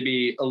Jesus to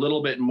be a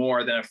little bit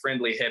more than a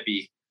friendly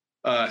hippie.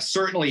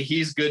 Certainly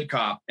he's good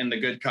cop in the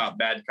good cop,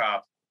 bad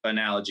cop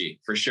analogy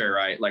for sure,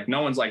 right? Like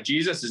no one's like,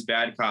 Jesus is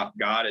bad cop,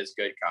 God is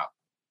good cop.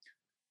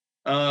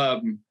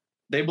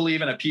 They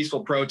believe in a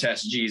peaceful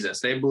protest Jesus.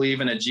 They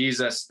believe in a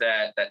Jesus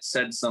that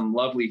said some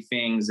lovely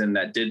things and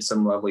that did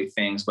some lovely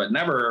things, but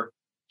never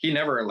He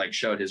never like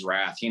showed his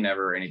wrath. He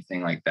never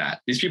anything like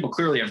that. These people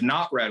clearly have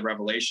not read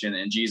Revelation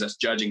and Jesus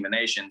judging the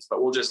nations,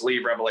 but we'll just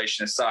leave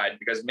Revelation aside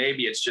because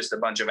maybe it's just a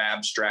bunch of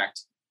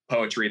abstract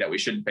poetry that we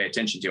shouldn't pay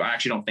attention to. I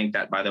actually don't think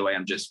that, by the way.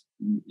 I'm just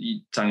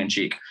tongue in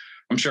cheek.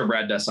 I'm sure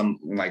Brad does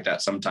something like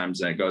that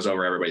sometimes and it goes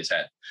over everybody's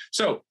head.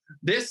 So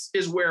this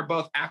is where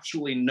both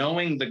actually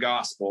knowing the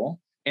gospel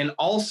and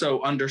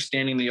also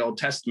understanding the Old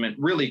Testament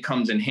really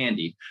comes in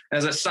handy.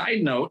 As a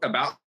side note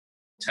about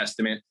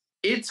Testament,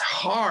 it's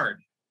hard,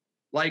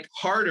 like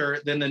harder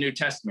than the New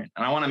Testament.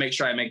 And I want to make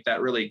sure I make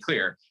that really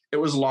clear. It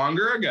was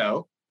longer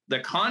ago. The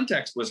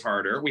context was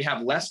harder. We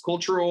have less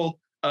cultural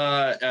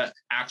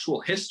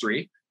actual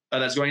history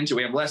that's going into.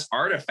 We have less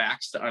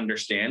artifacts to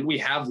understand. We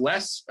have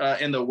less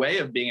in the way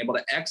of being able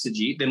to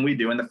exegete than we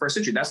do in the first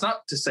century. That's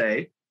not to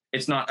say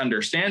it's not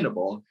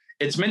understandable.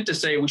 It's meant to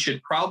say we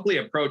should probably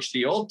approach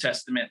the Old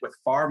Testament with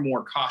far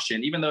more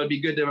caution, even though it'd be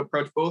good to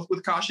approach both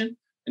with caution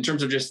in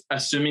terms of just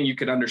assuming you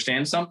could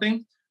understand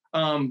something.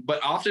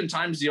 But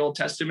oftentimes the Old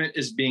Testament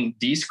is being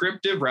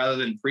descriptive rather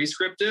than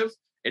prescriptive.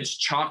 It's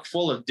chock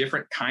full of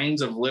different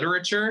kinds of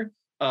literature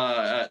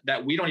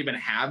that we don't even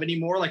have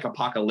anymore, like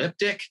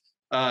apocalyptic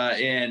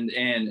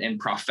and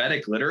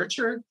prophetic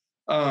literature.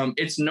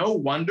 It's no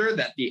wonder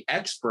that the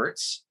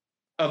experts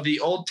of the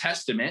Old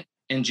Testament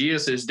in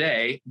Jesus's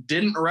day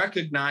didn't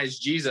recognize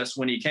Jesus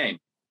when he came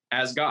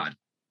as God.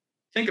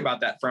 Think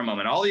about that for a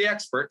moment. All the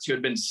experts who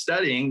had been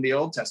studying the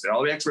Old Testament,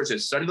 all the experts who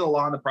had studied the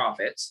law and the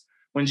prophets,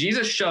 when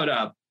Jesus showed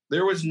up,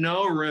 there was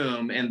no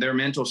room in their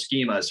mental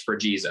schemas for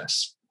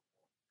Jesus.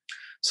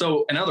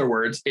 So in other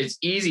words, it's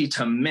easy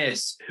to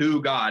miss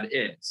who God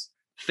is.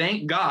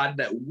 Thank God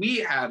that we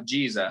have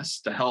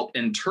Jesus to help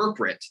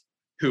interpret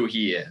who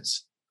he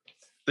is.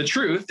 The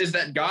truth is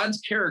that God's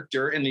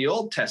character in the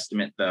Old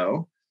Testament,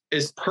 though,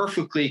 is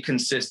perfectly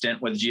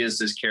consistent with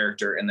Jesus's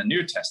character in the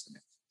New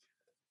Testament.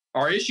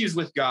 Our issues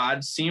with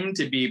God seem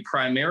to be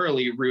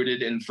primarily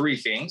rooted in three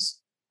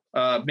things.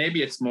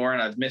 Maybe it's more,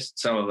 and I've missed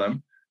some of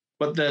them.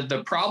 But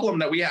the problem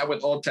that we have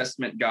with Old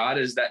Testament God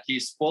is that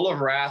he's full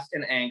of wrath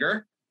and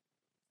anger.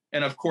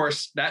 And of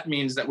course, that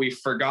means that we've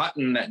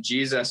forgotten that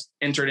Jesus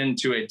entered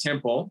into a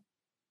temple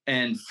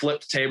and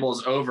flipped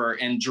tables over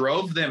and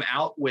drove them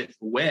out with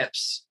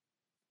whips.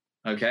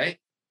 Okay.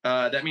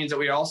 That means that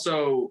we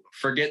also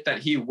forget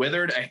that he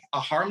withered a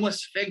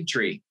harmless fig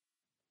tree.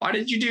 Why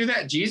did you do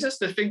that, Jesus?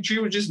 The fig tree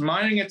was just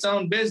minding its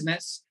own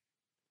business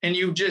and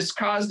you just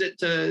caused it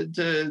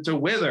to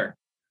wither.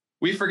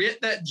 We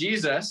forget that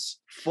Jesus,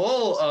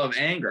 full of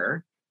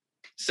anger,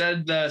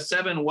 said the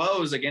 7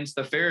 woes against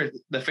the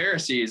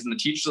Pharisees and the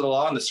teachers of the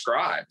law and the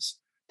scribes,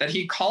 that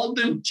he called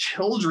them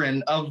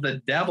children of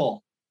the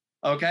devil,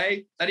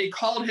 okay? That he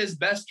called his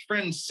best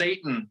friend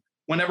Satan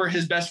whenever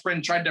his best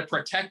friend tried to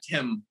protect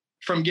him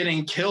from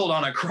getting killed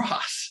on a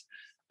cross.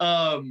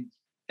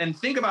 And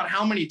think about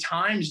how many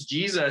times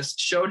Jesus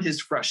showed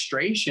his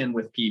frustration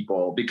with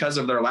people because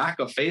of their lack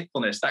of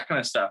faithfulness, that kind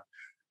of stuff.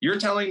 You're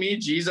telling me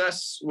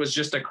Jesus was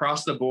just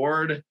across the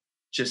board,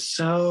 just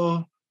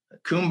so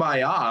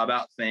kumbaya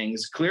about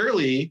things?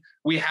 Clearly,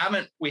 we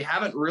haven't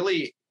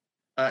really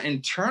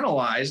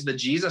internalized the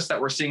Jesus that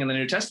we're seeing in the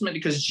New Testament,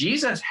 because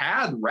Jesus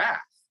had wrath.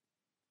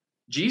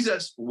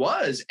 Jesus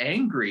was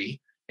angry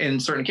in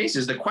certain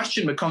cases. The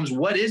question becomes,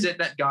 what is it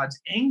that God's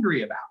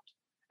angry about?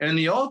 And in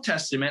the Old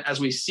Testament, as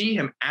we see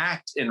him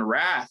act in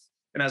wrath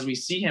and as we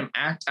see him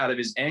act out of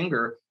his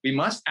anger, we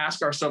must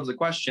ask ourselves the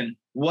question,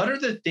 what are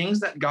the things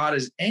that God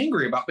is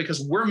angry about?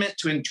 Because we're meant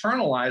to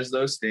internalize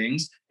those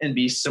things and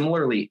be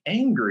similarly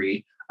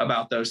angry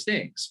about those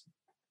things.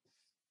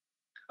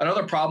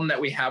 Another problem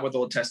that we have with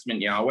Old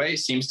Testament Yahweh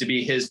seems to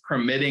be his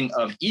permitting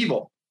of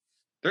evil.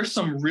 There's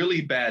some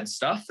really bad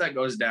stuff that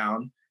goes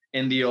down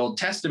in the Old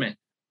Testament.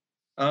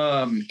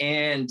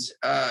 And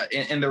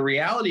the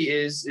reality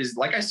is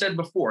like I said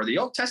before, the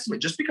Old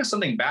Testament, just because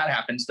something bad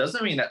happens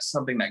doesn't mean that's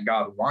something that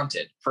God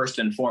wanted, first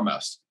and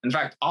foremost. In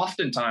fact,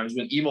 oftentimes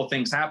when evil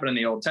things happen in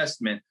the Old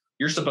Testament,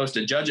 you're supposed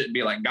to judge it and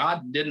be like,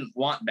 God didn't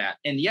want that.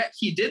 And yet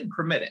he did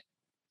permit it.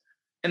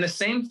 And the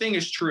same thing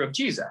is true of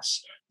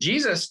Jesus.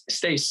 Jesus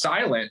stays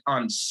silent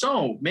on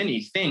so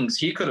many things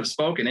he could have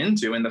spoken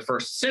into in the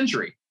first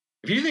century.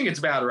 If you think it's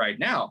bad right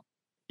now,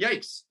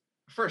 yikes,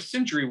 the first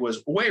century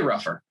was way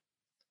rougher.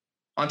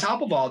 On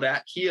top of all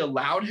that, he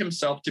allowed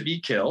himself to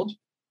be killed,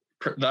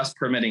 thus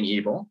permitting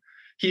evil.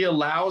 He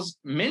allows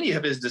many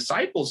of his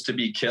disciples to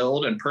be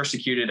killed and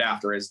persecuted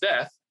after his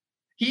death.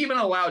 He even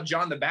allowed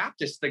John the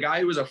Baptist, the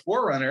guy who was a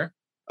forerunner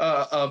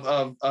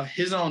of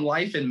his own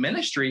life and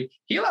ministry,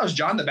 he allows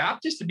John the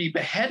Baptist to be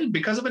beheaded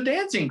because of a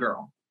dancing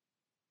girl.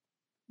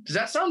 Does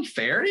that sound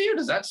fair to you?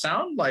 Does that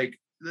sound like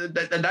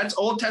that's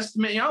Old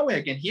Testament Yahweh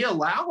again? He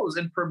allows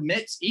and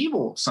permits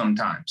evil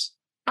sometimes.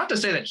 Not to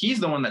say that he's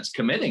the one that's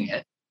committing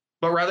it,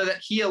 but rather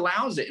that he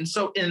allows it. And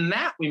so in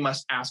that, we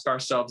must ask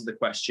ourselves the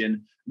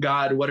question,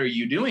 God, what are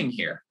you doing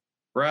here?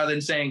 Rather than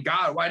saying,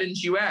 God, why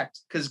didn't you act?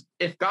 Because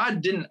if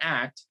God didn't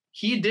act,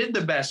 he did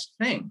the best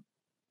thing.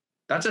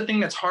 That's a thing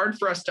that's hard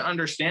for us to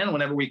understand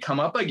whenever we come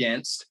up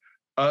against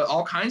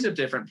all kinds of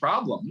different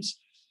problems.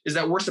 is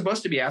that we're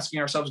supposed to be asking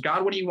ourselves,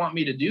 God, what do you want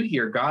me to do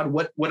here? God,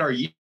 what are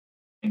you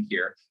doing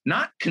here?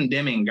 Not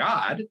condemning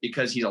God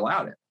because he's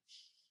allowed it.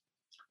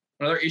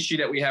 Another issue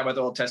that we have with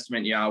Old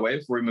Testament Yahweh,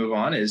 before we move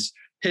on, is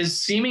his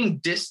seeming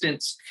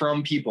distance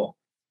from people.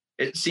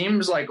 It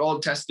seems like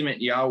Old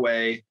Testament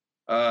Yahweh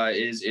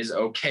is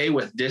okay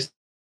with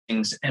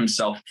distancing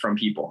himself from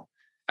people,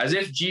 as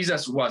if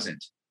Jesus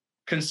wasn't,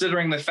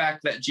 considering the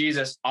fact that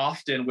Jesus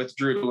often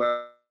withdrew,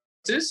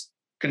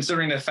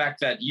 considering the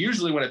fact that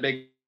usually when a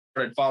big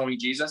started following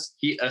Jesus,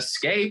 he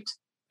escaped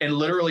and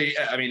literally,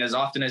 as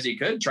often as he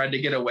could, tried to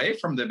get away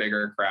from the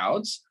bigger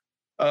crowds.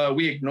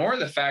 We ignore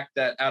the fact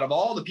that out of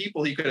all the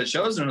people he could have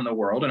chosen in the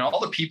world and all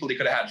the people he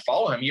could have had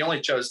follow him, he only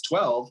chose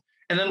 12.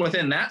 And then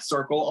within that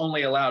circle,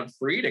 only allowed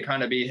 3 to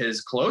kind of be his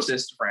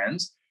closest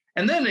friends.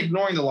 And then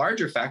ignoring the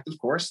larger fact, of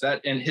course,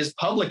 that in his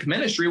public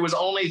ministry was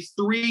only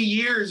 3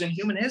 years in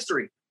human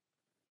history.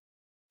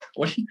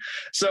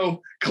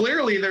 So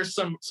clearly there's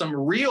some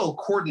real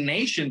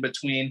coordination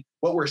between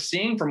what we're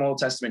seeing from Old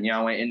Testament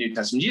Yahweh and New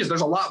Testament Jesus.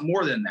 There's a lot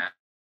more than that.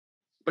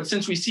 But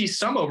since we see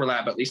some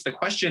overlap, at least, the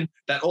question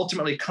that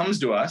ultimately comes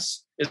to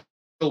us is,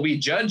 will we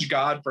judge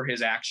God for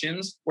his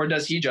actions, or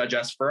does he judge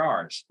us for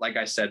ours, like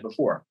I said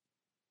before?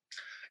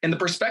 And the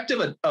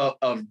perspective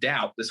of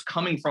doubt, this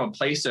coming from a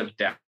place of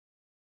doubt,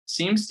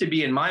 seems to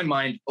be, in my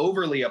mind,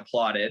 overly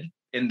applauded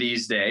in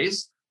these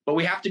days. But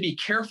we have to be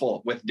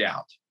careful with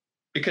doubt,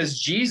 because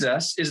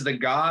Jesus is the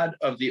God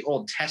of the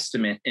Old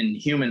Testament in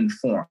human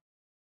form.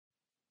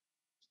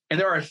 And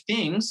there are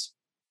things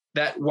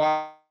that,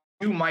 while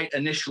you might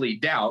initially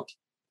doubt,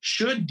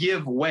 should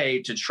give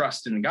way to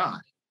trust in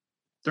God.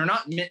 They're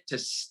not meant to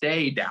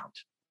stay doubt.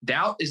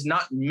 Doubt is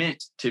not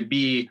meant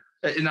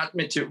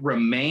to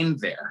remain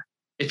there.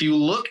 If you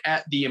look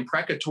at the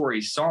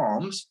imprecatory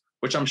Psalms,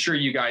 which I'm sure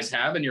you guys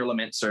have in your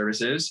lament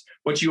services,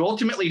 what you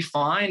ultimately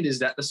find is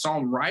that the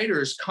Psalm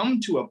writers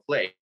come to a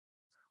place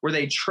where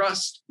they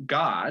trust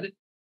God,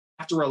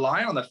 have to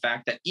rely on the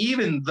fact that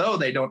even though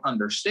they don't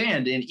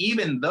understand, and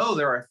even though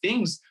there are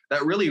things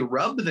that really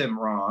rub them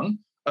wrong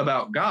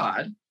about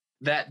God,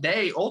 that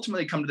they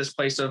ultimately come to this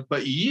place of,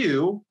 but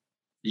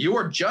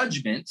your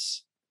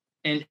judgments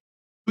and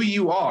who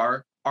you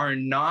are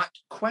not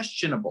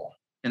questionable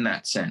in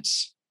that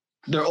sense.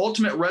 Their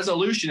ultimate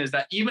resolution is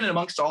that even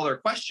amongst all their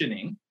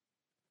questioning,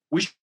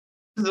 we should,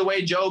 the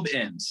way Job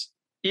ends,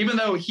 even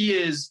though he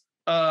is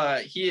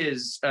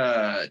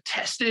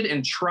tested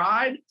and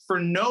tried for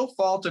no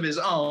fault of his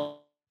own,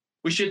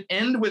 we should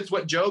end with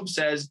what Job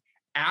says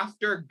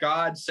after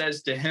God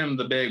says to him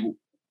the big,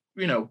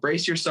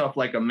 brace yourself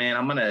like a man.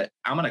 I'm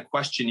gonna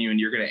question you and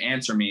you're gonna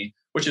answer me,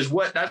 which is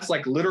that's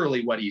like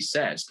literally what he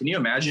says. Can you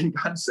imagine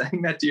God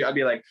saying that to you? I'd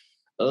be like,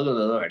 oh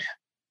Lord.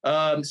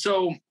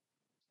 So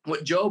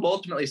what Job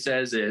ultimately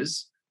says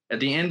is, at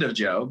the end of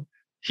Job,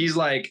 he's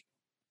like,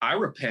 I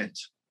repent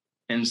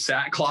in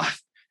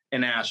sackcloth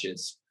and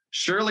ashes.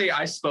 Surely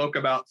I spoke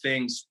about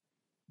things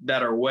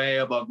that are way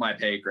above my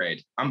pay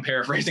grade. I'm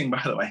paraphrasing,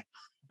 by the way.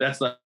 That's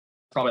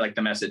probably like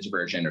the Message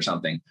version or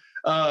something.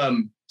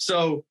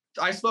 So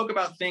I spoke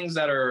about things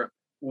that are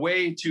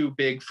way too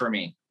big for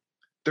me.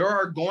 There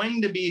are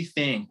going to be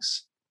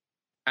things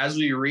as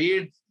we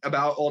read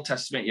about Old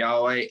Testament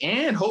Yahweh,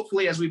 and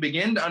hopefully as we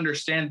begin to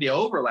understand the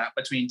overlap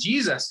between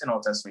Jesus and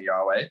Old Testament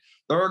Yahweh,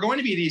 there are going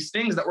to be these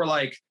things that were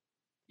like,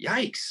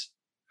 yikes.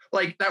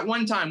 Like that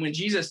one time when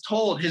Jesus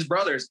told his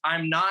brothers,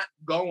 I'm not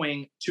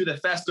going to the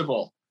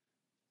festival.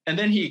 And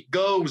then he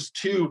goes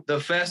to the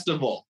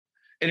festival.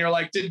 And you're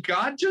like, did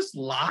God just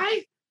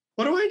lie?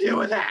 What do I do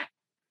with that?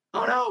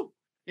 Oh no.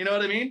 You know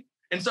what I mean?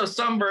 And so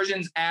some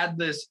versions add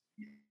this,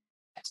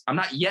 I'm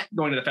not yet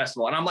going to the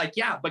festival. And I'm like,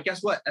 yeah, but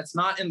guess what? That's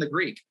not in the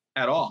Greek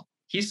at all.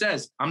 He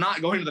says, I'm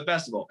not going to the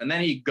festival. And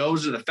then he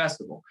goes to the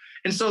festival.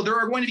 And so there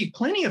are going to be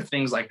plenty of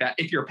things like that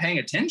if you're paying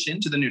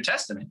attention to the New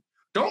Testament.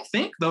 Don't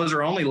think those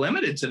are only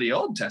limited to the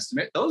Old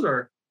Testament. Those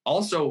are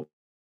also,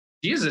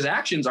 Jesus'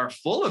 actions are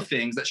full of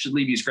things that should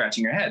leave you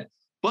scratching your head.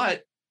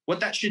 But what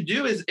that should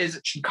do is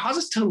it should cause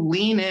us to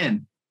lean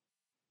in,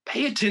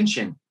 pay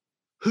attention.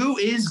 Who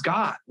is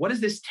God? What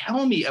does this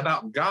tell me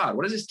about God?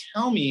 What does this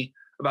tell me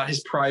about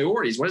his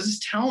priorities? What does this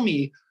tell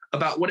me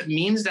about what it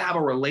means to have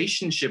a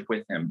relationship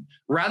with him?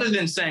 Rather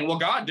than saying, well,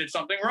 God did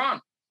something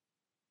wrong.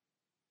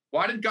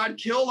 Why did God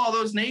kill all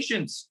those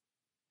nations?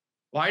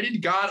 Why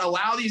did God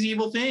allow these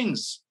evil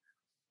things?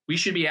 We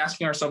should be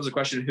asking ourselves the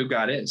question of who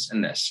God is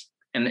in this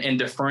and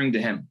deferring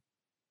to him.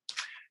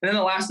 And then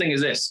the last thing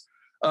is this,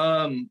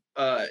 the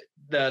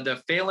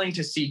failing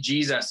to see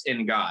Jesus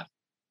in God,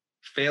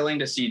 failing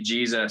to see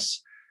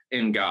Jesus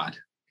in God.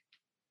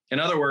 In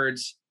other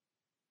words,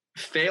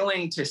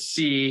 failing to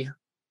see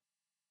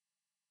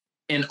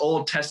in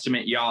Old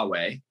Testament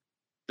Yahweh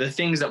the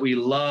things that we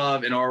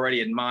love and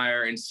already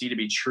admire and see to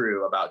be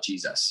true about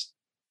Jesus.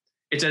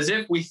 It's as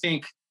if we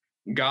think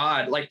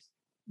God,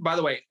 by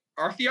the way,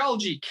 our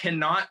theology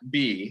cannot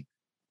be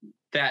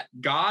that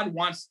God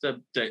wants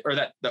or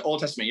that the Old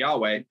Testament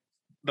Yahweh,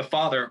 the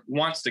Father,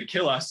 wants to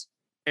kill us,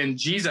 and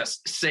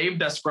Jesus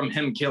saved us from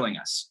him killing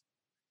us.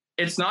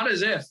 It's not as if God, the Father, wants to kill us, and Jesus saved us from him killing us. It's as if God, the Father, wants to kill us, and Jesus saved us from him killing us. It's not as if God, the Father, wants to kill us, and Jesus saved us from him killing us. It's not as if God, the Father, wants to kill us, and Jesus saved us from him killing us. It's not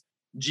as if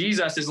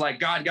Jesus is like,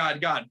 God,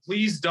 God, God,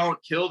 please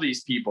don't kill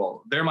these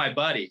people. They're my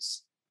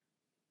buddies.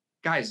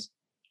 Guys,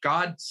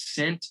 God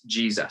sent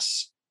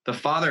Jesus. The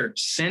Father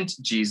sent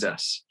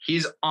Jesus.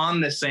 He's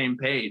on the same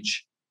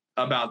page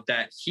about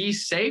that. He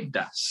saved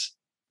us.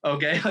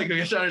 Okay, like we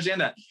have to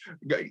understand that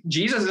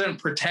Jesus isn't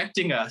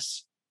protecting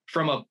us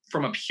from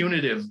a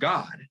punitive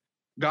God.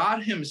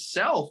 God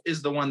himself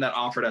is the one that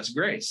offered us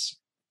grace.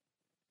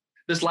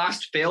 This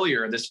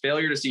failure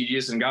to see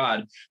Jesus and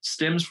God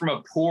stems from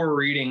a poor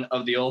reading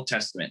of the Old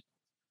Testament.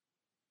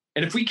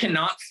 And if we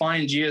cannot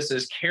find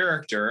Jesus'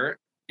 character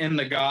in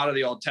the God of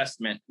the Old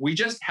Testament, we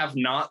just have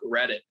not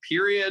read it,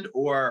 period,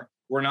 or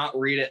we're not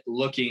reading it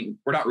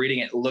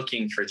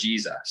looking for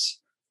Jesus.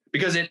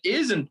 Because it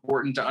is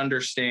important to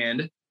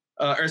understand,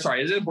 it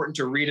is important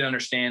to read and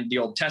understand the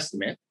Old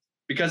Testament,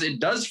 because it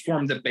does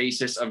form the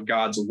basis of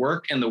God's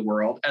work in the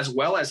world, as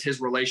well as his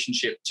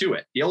relationship to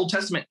it. The Old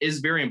Testament is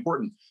very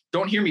important.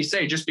 Don't hear me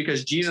say just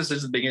because Jesus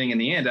is the beginning and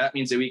the end, that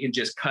means that we can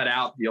just cut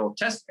out the Old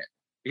Testament,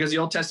 because the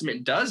Old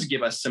Testament does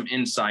give us some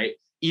insight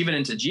even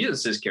into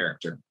Jesus's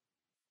character.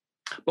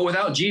 But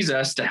without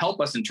Jesus to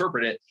help us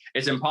interpret it,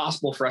 it's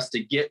impossible for us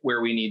to get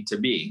where we need to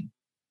be.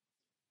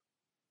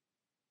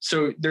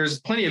 So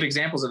there's plenty of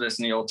examples of this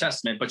in the Old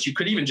Testament, but you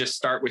could even just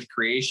start with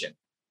creation.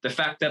 The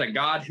fact that a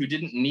God who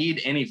didn't need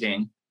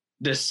anything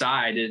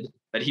decided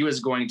that he was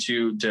going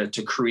to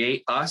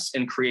create us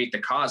and create the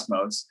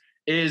cosmos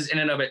is in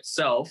and of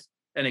itself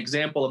an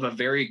example of a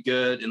very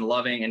good and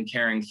loving and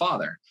caring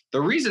father.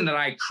 The reason that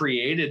I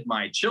created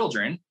my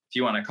children, if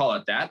you want to call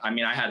it that, I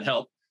mean, I had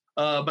help,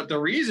 but the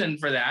reason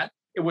for that,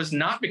 it was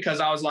not because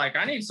I was like,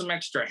 I need some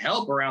extra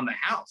help around the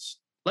house.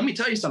 Let me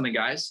tell you something,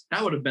 guys,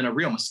 that would have been a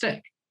real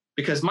mistake,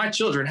 because my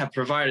children have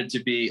provided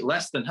to be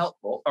less than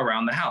helpful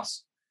around the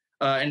house.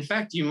 In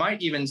fact, you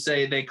might even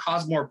say they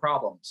cause more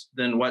problems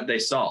than what they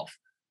solve.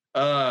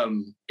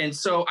 And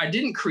so I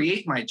didn't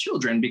create my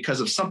children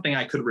because of something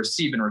I could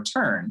receive in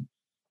return.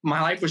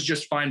 My life was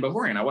just fine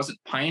beforehand. I wasn't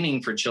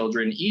pining for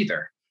children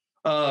either.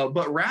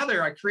 But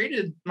rather, I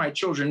created my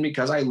children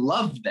because I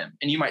loved them.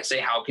 And you might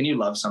say, how can you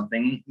love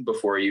something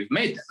before you've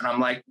made them? And I'm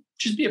like,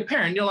 just be a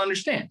parent, you'll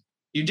understand.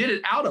 You did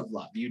it out of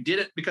love. You did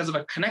it because of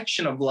a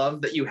connection of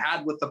love that you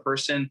had with the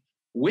person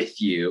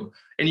with you.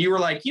 And you were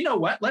like, you know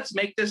what, let's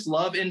make this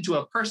love into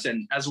a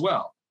person as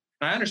well.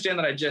 And I understand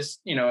that I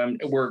just,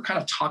 we're kind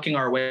of talking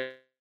our way,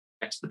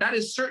 but that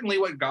is certainly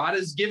what God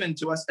has given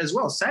to us as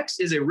well. Sex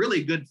is a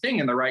really good thing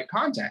in the right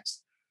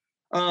context.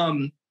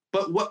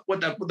 But what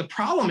the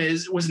problem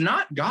was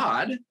not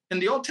God. In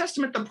the Old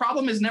Testament, the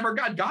problem is never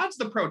God. God's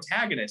the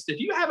protagonist. If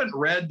you haven't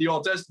read the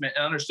Old Testament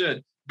and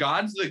understood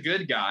God's the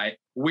good guy,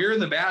 we're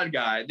the bad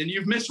guy, then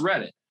you've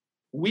misread it.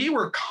 We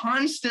were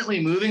constantly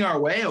moving our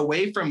way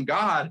away from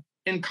God,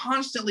 and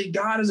constantly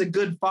God as a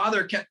good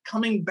father kept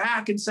coming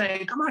back and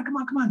saying, come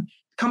on,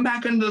 come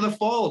back into the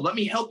fold. Let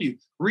me help you.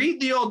 Read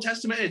the Old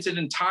Testament in its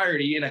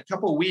entirety in a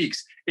couple of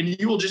weeks, and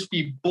you will just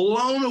be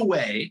blown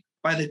away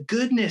by the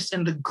goodness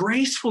and the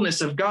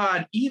gracefulness of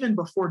God, even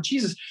before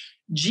Jesus.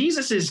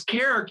 Jesus's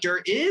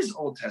character is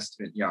Old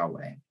Testament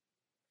Yahweh.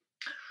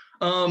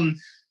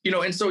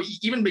 And so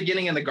even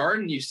beginning in the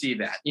garden, you see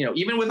that,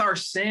 even with our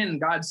sin,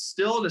 God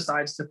still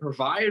decides to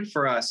provide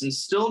for us and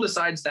still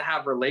decides to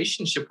have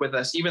relationship with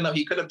us, even though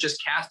he could have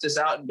just cast us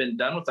out and been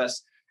done with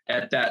us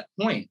at that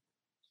point.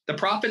 The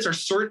prophets are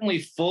certainly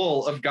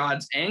full of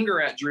God's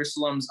anger at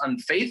Jerusalem's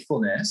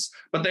unfaithfulness,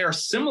 but they are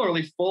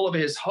similarly full of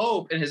his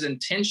hope and his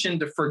intention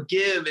to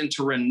forgive and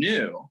to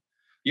renew.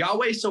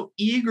 Yahweh so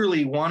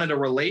eagerly wanted a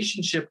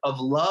relationship of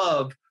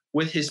love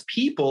with his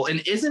people,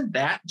 and isn't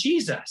that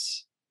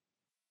Jesus?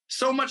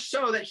 So much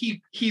so that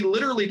he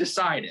literally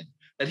decided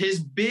that his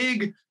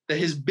big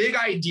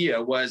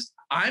idea was,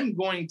 I'm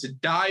going to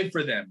die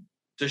for them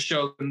to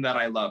show them that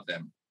I love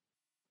them.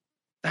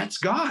 That's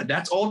God.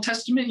 That's Old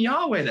Testament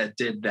Yahweh that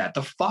did that.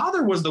 The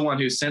Father was the one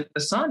who sent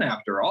the Son,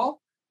 after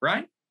all,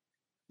 right?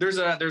 There's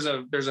a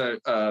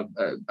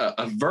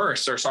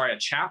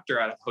chapter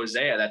out of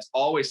Hosea that's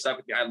always stuck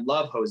with me. I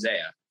love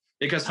Hosea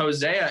because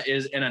Hosea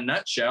is, in a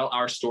nutshell,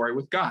 our story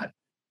with God.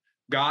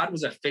 God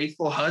was a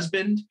faithful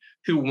husband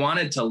who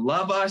wanted to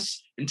love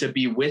us and to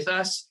be with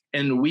us,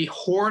 and we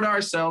hoard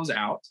ourselves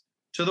out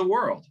to the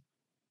world.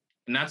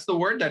 And that's the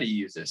word that he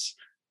uses.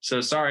 So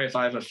sorry if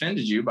I've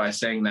offended you by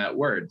saying that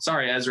word.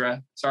 Sorry,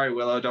 Ezra. Sorry,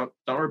 Willow. Don't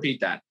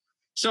repeat that.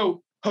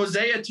 So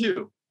Hosea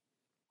 2,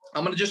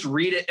 I'm going to just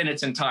read it in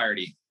its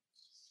entirety.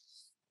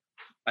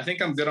 I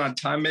think I'm good on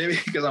time, maybe,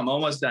 because I'm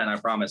almost done. I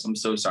promise. I'm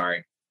so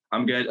sorry.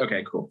 I'm good.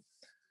 Okay, cool.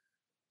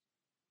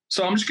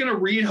 So I'm just going to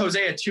read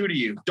Hosea 2 to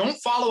you. Don't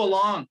follow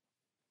along.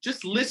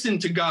 Just listen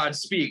to God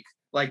speak.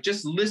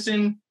 Just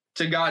listen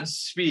to God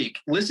speak.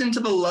 Listen to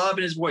the love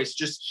in his voice.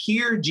 Just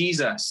hear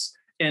Jesus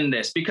in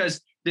this,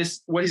 because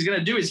what he's going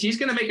to do is he's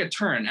going to make a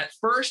turn. At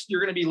first,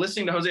 you're going to be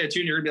listening to Hosea 2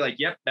 and you're going to be like,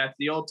 yep, that's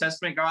the Old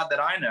Testament God that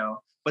I know.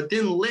 But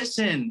then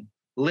listen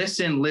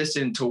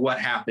to what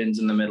happens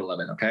in the middle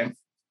of it, okay?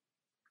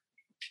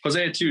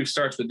 Hosea 2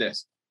 starts with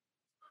this.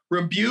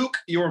 Rebuke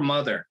your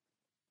mother.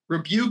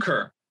 Rebuke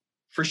her,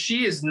 for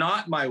she is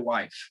not my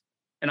wife.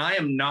 and I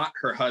am not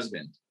her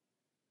husband.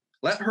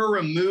 Let her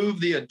remove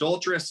the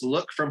adulterous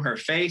look from her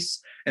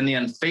face and the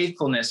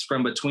unfaithfulness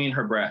from between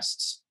her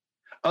breasts.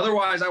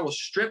 Otherwise, I will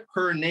strip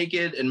her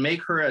naked and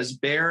make her as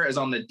bare as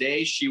on the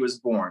day she was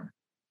born.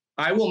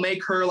 I will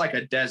make her like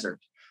a desert,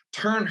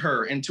 turn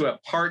her into a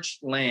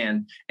parched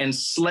land, and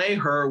slay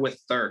her with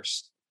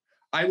thirst.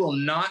 I will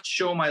not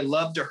show my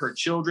love to her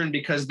children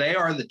because they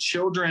are the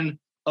children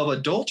of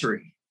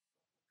adultery.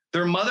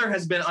 Their mother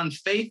has been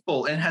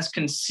unfaithful and has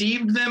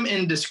conceived them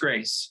in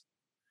disgrace.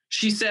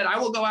 She said, I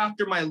will go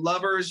after my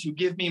lovers who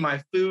give me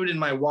my food and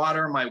my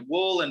water, my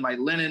wool and my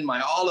linen,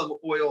 my olive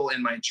oil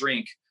and my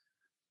drink.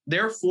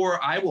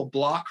 Therefore, I will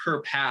block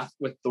her path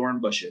with thorn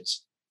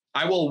bushes.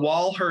 I will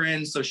wall her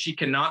in so she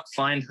cannot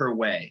find her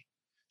way.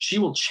 She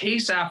will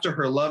chase after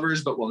her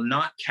lovers, but will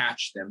not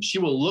catch them. She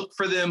will look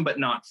for them, but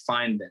not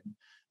find them.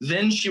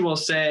 Then she will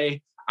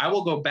say, I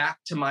will go back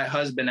to my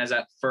husband as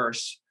at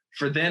first,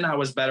 for then I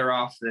was better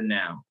off than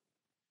now.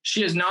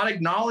 She has not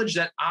acknowledged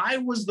that I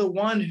was the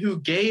one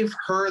who gave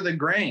her the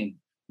grain,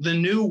 the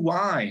new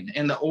wine,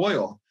 and the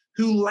oil,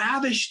 who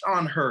lavished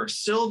on her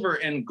silver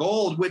and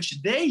gold,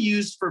 which they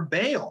used for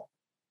Baal.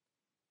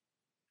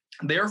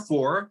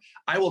 Therefore,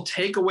 I will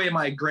take away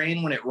my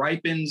grain when it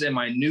ripens and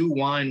my new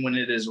wine when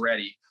it is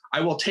ready.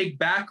 I will take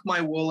back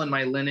my wool and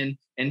my linen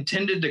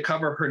intended to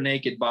cover her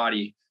naked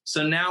body.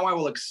 So now I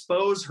will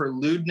expose her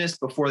lewdness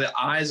before the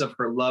eyes of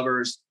her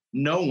lovers.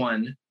 No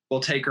one will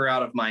take her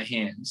out of my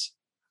hands.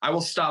 I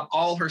will stop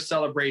all her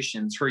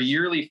celebrations, her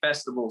yearly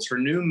festivals, her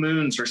new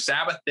moons, her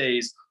Sabbath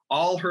days,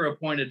 all her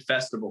appointed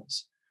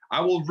festivals.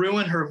 I will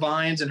ruin her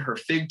vines and her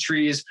fig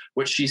trees,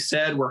 which she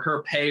said were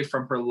her pay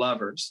from her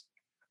lovers.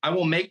 I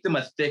will make them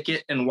a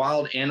thicket, and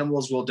wild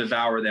animals will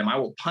devour them. I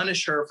will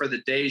punish her for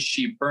the days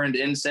she burned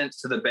incense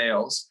to the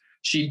Baals.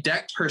 She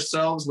decked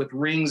herself with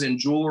rings and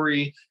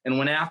jewelry and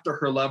went after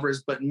her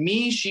lovers, but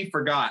me she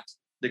forgot,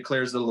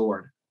 declares the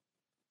Lord.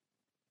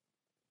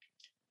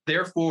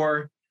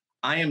 Therefore,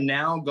 I am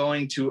now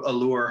going to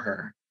allure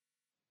her.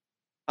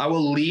 I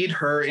will lead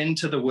her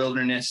into the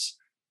wilderness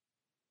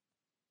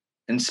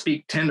and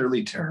speak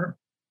tenderly to her.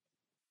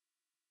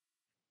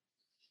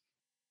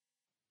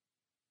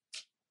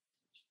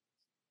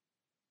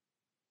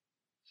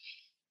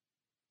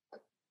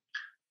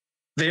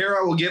 There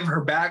I will give her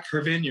back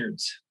her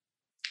vineyards.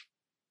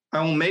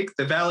 I will make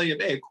the valley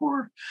of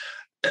Achor,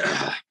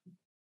 a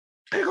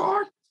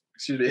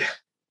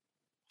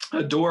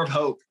door of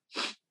hope.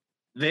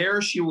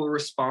 There she will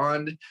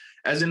respond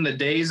as in the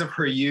days of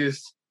her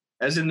youth,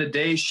 as in the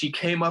days she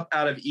came up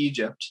out of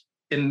Egypt.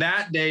 In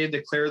that day,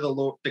 declares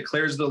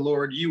the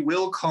Lord, you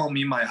will call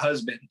me my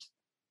husband.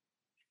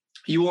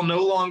 You will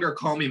no longer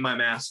call me my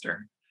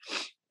master.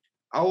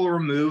 I will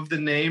remove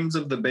the names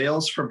of the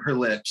Baals from her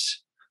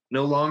lips.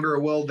 No longer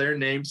will their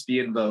names be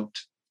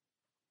invoked.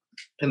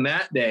 In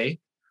that day,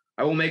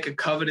 I will make a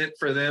covenant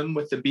for them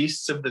with the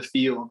beasts of the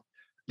field,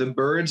 the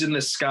birds in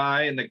the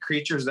sky, and the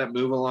creatures that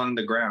move along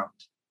the ground.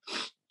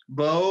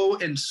 Bow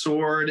and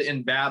sword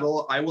in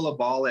battle I will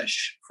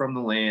abolish from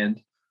the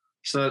land,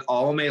 so that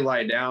all may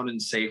lie down in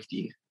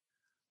safety.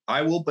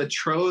 I will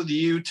betroth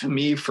you to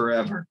me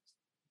forever.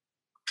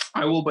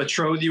 I will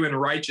betroth you in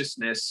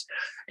righteousness,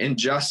 in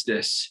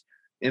justice,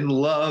 in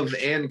love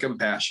and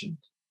compassion.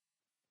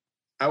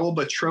 I will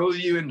betroth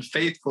you in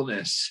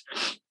faithfulness,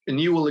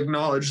 and you will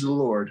acknowledge the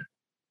Lord.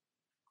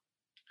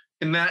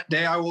 In that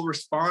day I will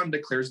respond,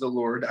 declares the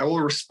Lord. I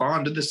will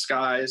respond to the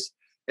skies,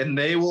 and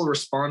they will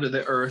respond to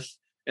the earth,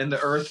 and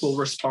the earth will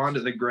respond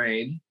to the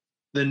grain,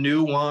 the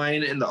new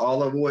wine and the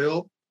olive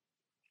oil,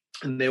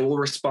 and they will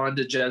respond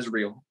to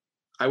Jezreel.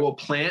 I will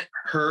plant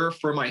her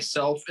for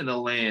myself in the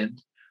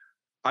land.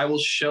 I will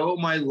show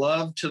my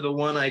love to the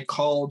one I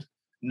called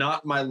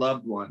not my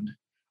loved one.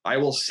 I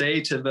will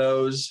say to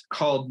those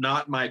called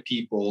not my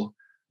people,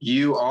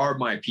 you are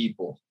my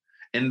people.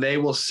 And they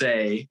will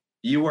say,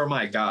 you are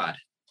my God.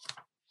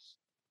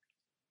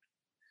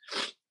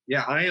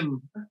 Yeah, I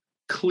am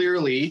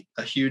clearly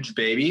a huge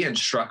baby and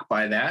struck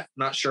by that.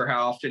 Not sure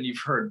how often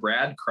you've heard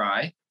Brad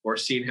cry or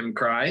seen him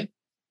cry,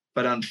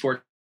 but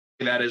unfortunately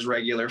that is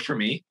regular for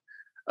me.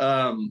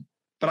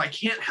 But I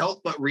can't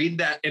help but read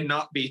that and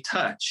not be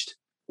touched.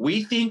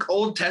 We think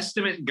Old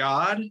Testament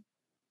God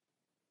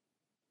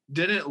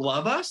didn't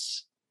love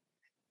us,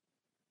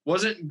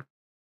 wasn't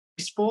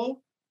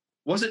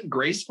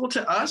graceful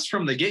to us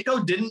from the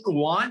get-go, didn't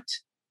want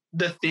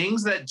the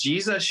things that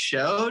Jesus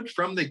showed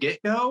from the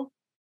get-go.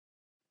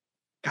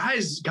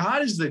 Guys,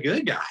 God is the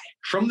good guy.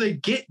 From the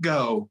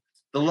get-go,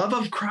 the love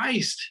of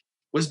Christ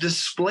was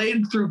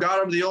displayed through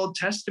God of the Old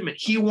Testament.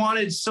 He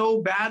wanted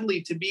so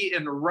badly to be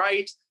in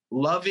right,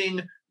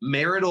 loving,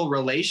 marital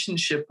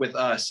relationship with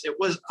us. It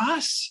was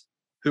us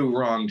who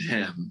wronged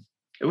him.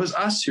 It was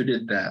us who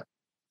did that.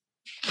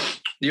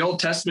 The Old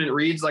Testament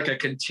reads like a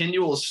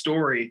continual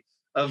story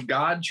of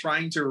God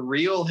trying to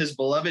reel his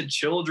beloved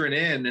children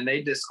in, and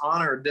they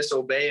dishonor,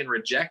 disobey, and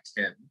reject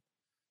him.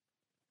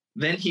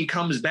 Then he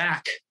comes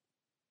back.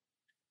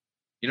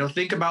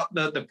 Think about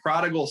the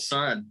prodigal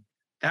son.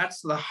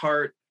 That's the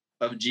heart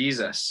of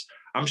Jesus.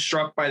 I'm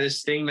struck by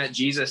this thing that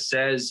Jesus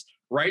says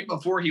right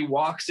before he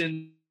walks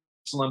in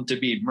Jerusalem to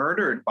be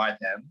murdered by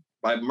them,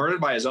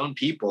 murdered by his own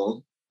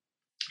people,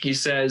 he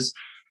says,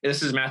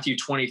 this is Matthew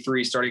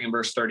 23, starting in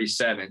verse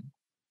 37.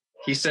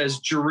 He says,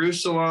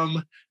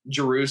 Jerusalem,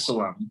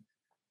 Jerusalem,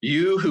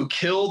 you who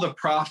kill the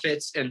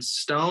prophets and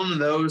stone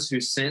those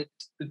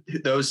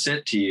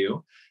sent to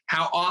you,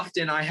 how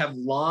often I have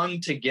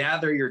longed to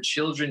gather your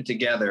children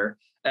together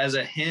as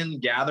a hen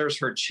gathers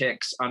her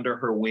chicks under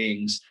her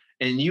wings,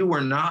 and you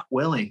were not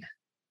willing.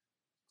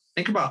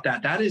 Think about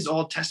that. That is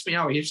Old Testament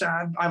Yahweh. He said,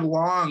 I've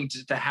longed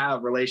to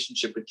have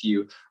relationship with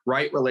you,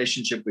 right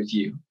relationship with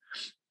you.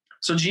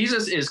 So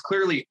Jesus is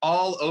clearly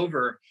all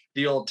over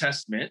the Old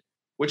Testament,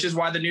 which is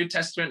why the New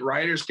Testament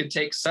writers could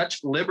take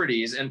such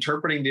liberties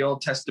interpreting the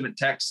Old Testament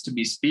text to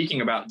be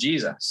speaking about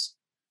Jesus.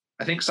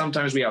 I think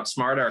sometimes we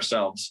outsmart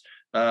ourselves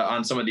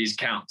on some of these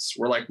counts.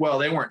 We're like, well,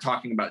 they weren't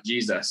talking about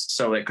Jesus,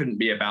 so it couldn't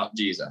be about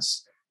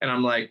Jesus. And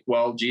I'm like,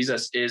 well,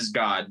 Jesus is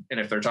God. And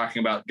if they're talking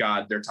about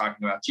God, they're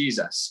talking about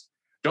Jesus.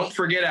 Don't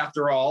forget,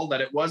 after all,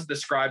 that it was the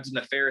scribes and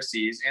the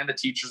Pharisees and the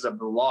teachers of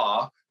the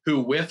law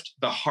who whiffed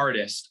the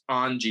hardest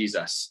on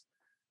Jesus.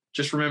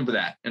 Just remember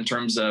that in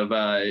terms of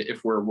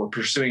if we're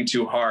pursuing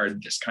too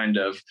hard this kind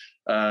of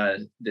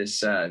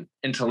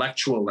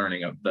intellectual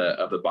learning of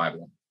the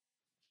Bible.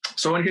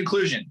 So in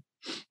conclusion,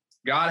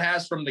 God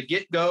has from the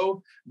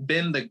get-go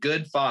been the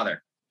good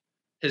Father.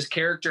 His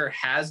character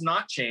has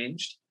not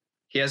changed.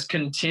 He has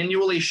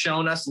continually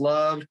shown us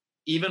love,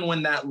 even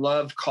when that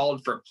love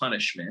called for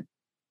punishment.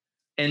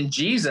 And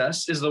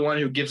Jesus is the one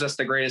who gives us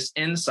the greatest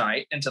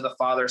insight into the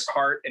Father's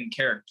heart and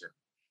character,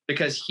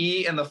 because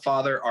he and the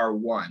Father are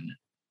one.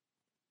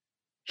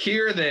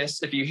 Hear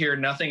this if you hear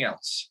nothing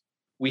else.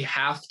 We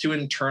have to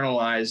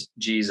internalize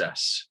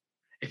Jesus.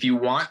 If you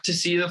want to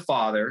see the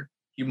Father,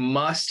 you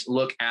must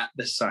look at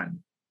the Son.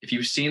 If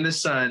you've seen the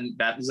Son,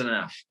 that isn't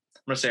enough.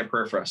 I'm going to say a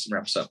prayer for us and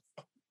wrap us up.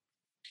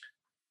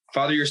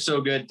 Father, you're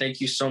so good.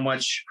 Thank you so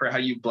much for how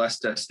you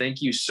blessed us.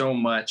 Thank you so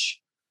much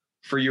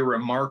for your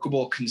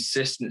remarkable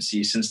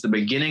consistency since the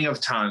beginning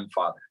of time,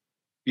 Father.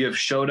 You have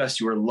showed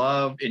us your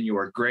love and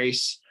your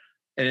grace.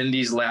 And in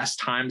these last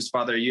times,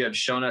 Father, you have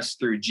shown us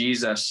through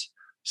Jesus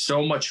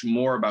so much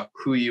more about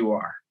who you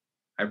are.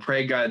 I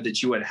pray, God,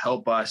 that you would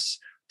help us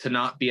to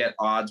not be at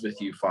odds with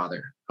you,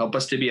 Father. Help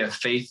us to be a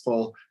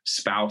faithful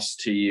spouse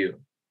to you.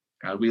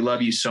 God, we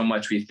love you so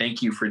much. We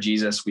thank you for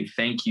Jesus. We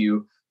thank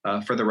you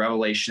for the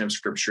revelation of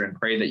Scripture, and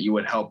pray that you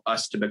would help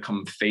us to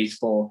become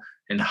faithful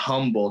and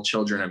humble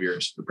children of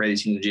yours. We pray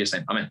these things in Jesus'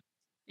 name. Amen.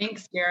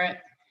 Thanks, Garrett.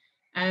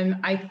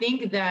 I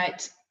think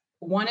that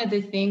one of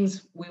the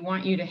things we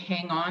want you to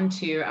hang on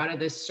to out of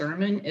this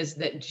sermon is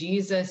that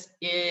Jesus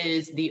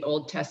is the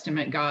Old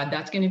Testament God.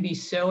 That's going to be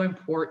so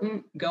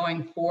important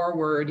going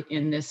forward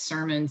in this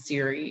sermon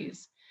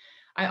series.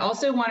 I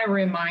also want to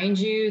remind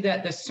you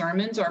that the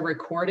sermons are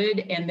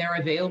recorded and they're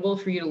available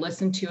for you to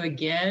listen to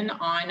again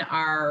on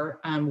our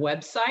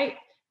website,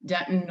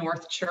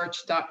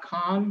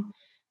 dentonnorthchurch.com.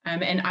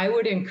 And I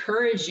would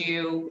encourage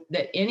you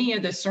that any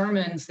of the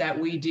sermons that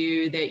we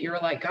do that you're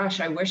like,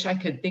 gosh, I wish I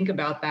could think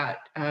about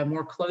that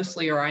more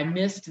closely, or I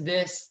missed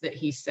this that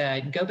he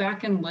said, go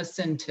back and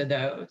listen to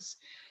those.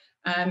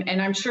 And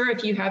I'm sure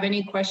if you have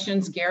any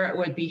questions, Garrett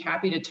would be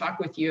happy to talk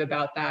with you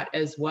about that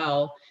as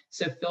well.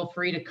 So feel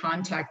free to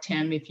contact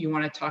him if you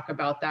want to talk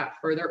about that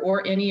further,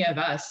 or any of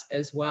us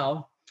as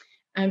well.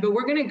 But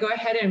we're going to go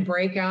ahead and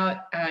break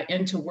out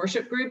into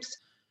worship groups.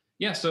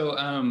 Yeah, so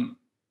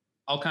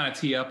I'll kind of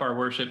tee up our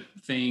worship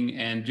thing,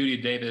 and Judy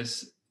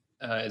Davis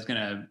is going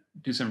to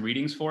do some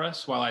readings for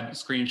us while I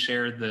screen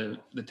share the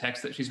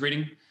text that she's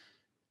reading.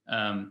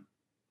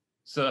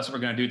 So that's what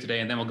we're going to do today,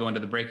 and then we'll go into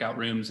the breakout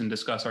rooms and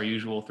discuss our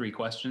usual 3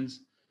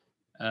 questions.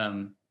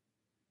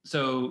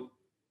 So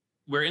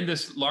we're in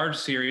this large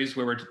series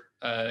where we're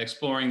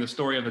exploring the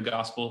story of the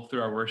gospel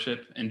through our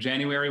worship. In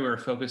January, we're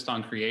focused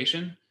on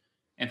creation.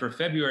 And for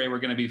February, we're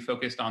going to be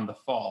focused on the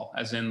fall,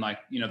 as in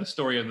the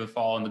story of the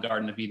fall in the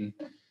Garden of Eden.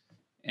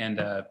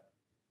 And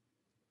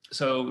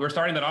so we're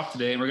starting that off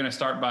today, and we're going to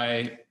start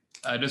by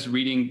just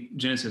reading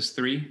Genesis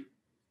 3.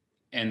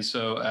 And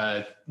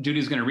so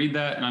Judy's going to read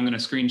that, and I'm going to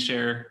screen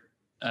share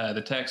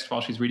the text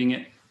while she's reading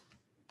it.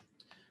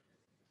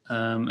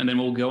 And then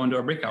we'll go into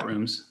our breakout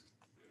rooms.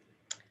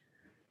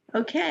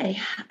 Okay.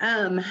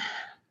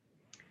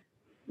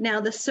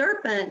 Now the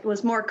serpent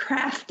was more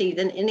crafty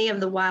than any of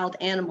the wild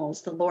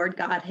animals the Lord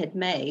God had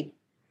made.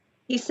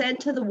 He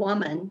said to the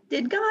woman,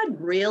 "Did God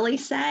really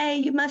say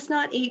you must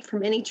not eat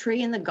from any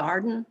tree in the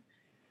garden?"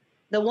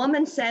 The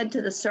woman said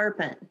to the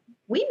serpent,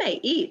 "We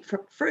may eat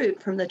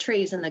fruit from the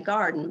trees in the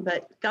garden,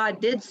 but God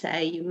did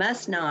say you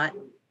must not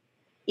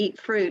eat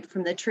fruit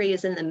from the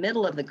trees in the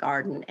middle of the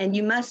garden, and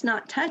you must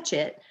not touch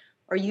it,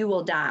 or you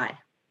will die."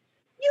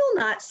 "You'll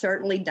not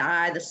certainly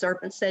die," the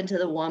serpent said to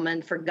the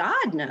woman, "for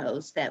God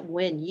knows that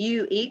when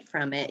you eat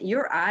from it,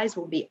 your eyes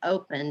will be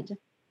opened,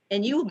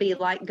 and you will be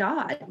like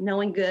God,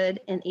 knowing good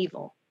and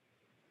evil."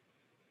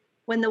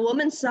 When the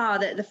woman saw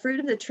that the fruit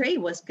of the tree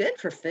was good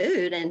for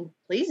food and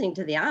pleasing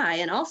to the eye,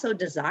 and also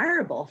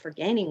desirable for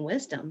gaining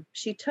wisdom,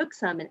 she took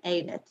some and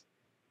ate it.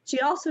 She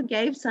also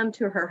gave some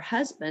to her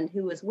husband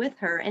who was with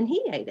her, and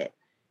he ate it.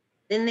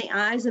 Then the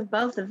eyes of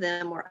both of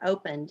them were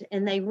opened,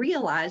 and they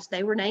realized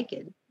they were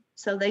naked.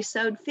 So they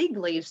sewed fig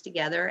leaves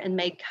together and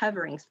made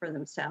coverings for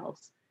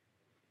themselves.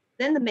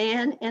 Then the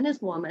man and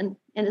his woman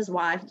and his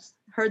wife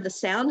heard the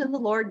sound of the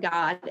Lord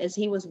God as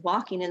he was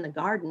walking in the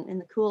garden in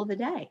the cool of the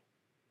day.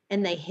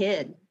 And they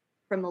hid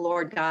from the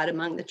Lord God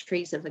among the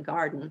trees of the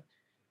garden.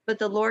 But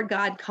the Lord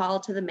God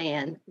called to the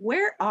man,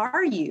 "Where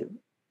are you?"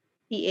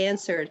 He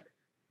answered,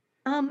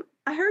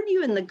 I heard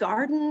you in the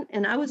garden,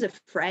 and I was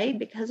afraid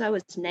because I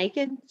was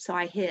naked, so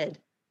I hid.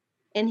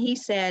 And he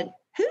said,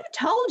 "Who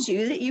told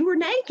you that you were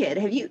naked?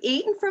 Have you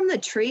eaten from the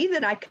tree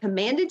that I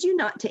commanded you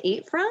not to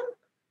eat from?"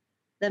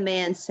 The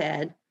man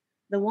said,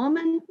 "The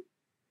woman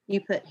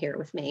you put here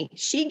with me,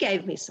 she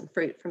gave me some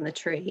fruit from the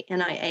tree,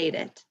 and I ate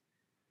it."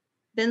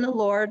 Then the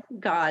Lord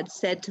God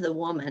said to the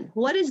woman,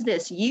 "What is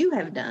this you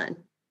have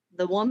done?"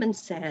 The woman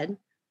said,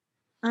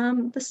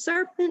 "The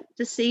serpent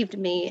deceived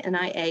me, and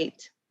I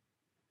ate."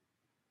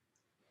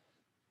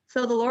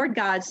 So the Lord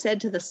God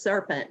said to the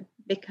serpent,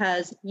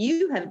 "Because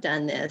you have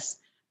done this,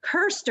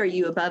 cursed are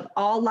you above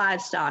all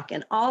livestock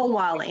and all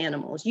wild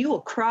animals. You will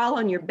crawl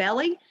on your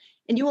belly,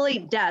 and you will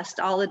eat dust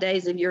all the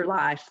days of your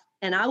life.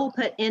 And I will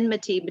put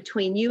enmity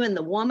between you and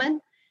the woman,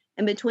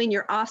 and between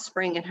your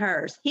offspring and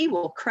hers. He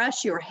will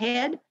crush your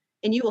head,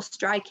 and you will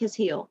strike his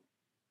heel."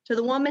 To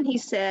the woman he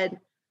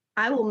said,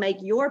 "I will make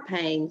your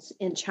pains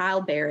in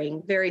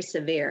childbearing very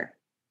severe.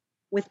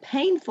 With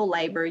painful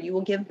labor you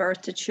will give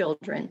birth to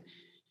children.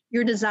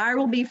 Your desire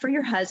will be for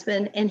your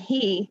husband, and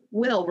he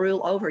will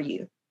rule over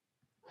you."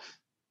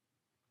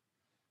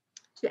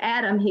 To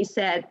Adam, he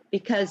said,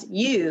 "Because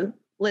you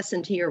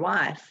listened to your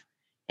wife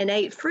and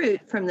ate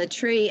fruit from the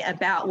tree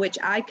about which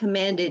I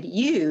commanded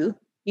you,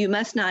 you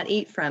must not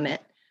eat from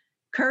it.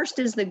 Cursed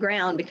is the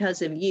ground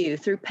because of you.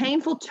 Through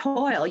painful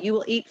toil, you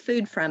will eat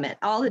food from it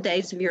all the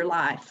days of your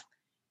life.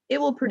 It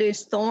will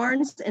produce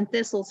thorns and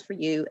thistles for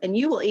you, and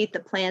you will eat the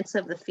plants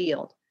of the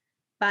field.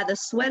 By the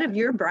sweat of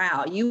your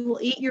brow, you will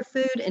eat your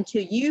food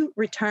until you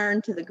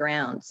return to the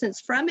ground,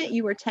 since from it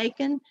you were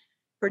taken,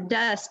 for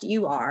dust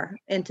you are,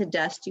 and to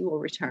dust you will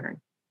return."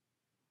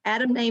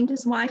 Adam named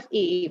his wife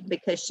Eve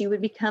because she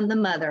would become the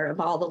mother of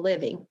all the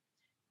living.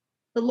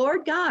 The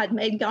Lord God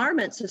made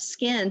garments of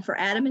skin for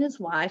Adam and his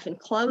wife and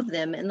clothed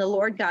them. And the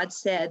Lord God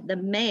said, "The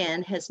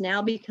man has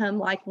now become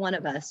like one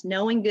of us,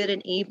 knowing good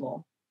and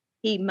evil.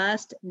 He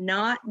must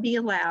not be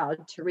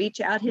allowed to reach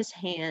out his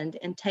hand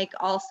and take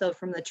also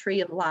from the tree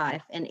of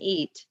life and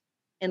eat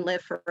and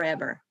live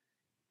forever."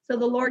 So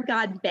the Lord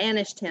God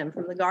banished him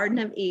from the Garden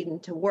of Eden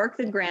to work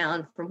the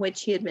ground from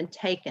which he had been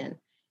taken.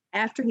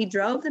 After he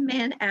drove the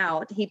man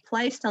out, he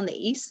placed on the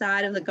east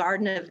side of the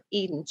Garden of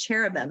Eden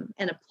cherubim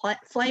and a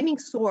flaming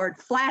sword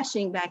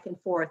flashing back and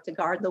forth to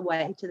guard the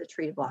way to the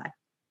tree of life.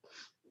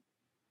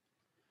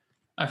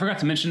 I forgot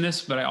to mention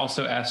this, but I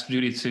also asked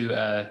Judy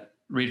to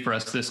read for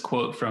us this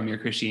quote from Your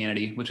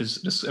Christianity, which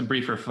is just a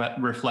brief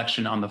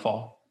reflection on the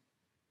fall.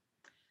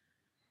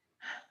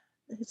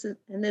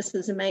 This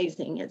is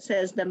amazing. It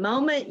says, "The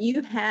moment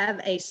you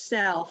have a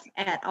self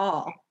at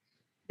all,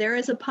 there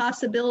is a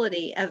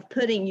possibility of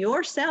putting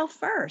yourself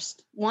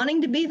first,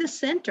 wanting to be the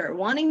center,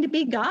 wanting to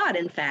be God,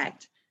 in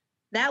fact.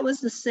 That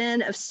was the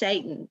sin of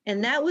Satan,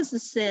 and that was the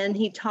sin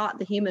he taught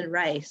the human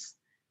race.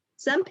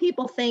 Some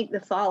people think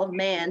the fall of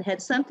man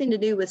had something to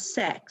do with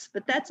sex,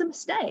 but that's a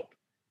mistake.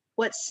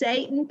 What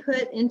Satan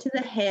put into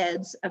the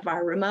heads of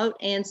our remote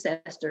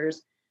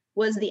ancestors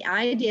was the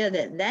idea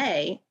that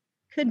they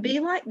could be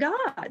like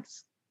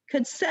gods,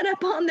 could set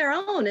up on their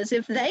own as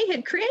if they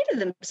had created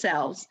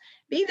themselves,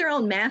 be their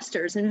own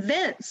masters,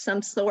 invent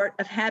some sort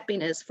of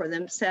happiness for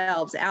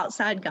themselves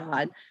outside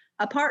God,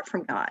 apart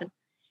from God.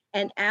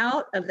 And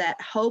out of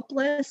that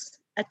hopeless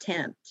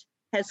attempt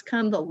has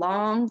come the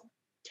long,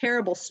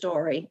 terrible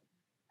story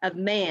of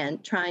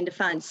man trying to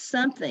find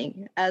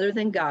something other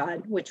than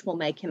God, which will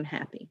make him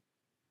happy."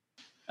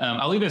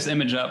 I'll leave this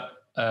image up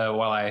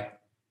while I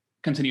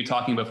continue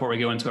talking before we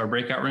go into our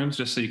breakout rooms,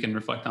 just so you can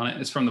reflect on it.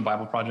 It's from the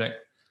Bible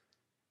Project.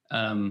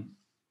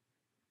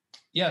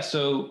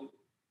 So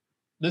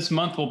this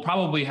month we'll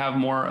probably have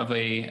more of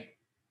a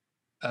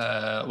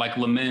like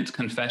lament,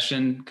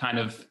 confession kind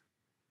of,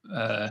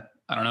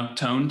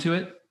 tone to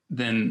it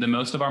than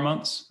most of our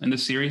months in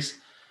this series.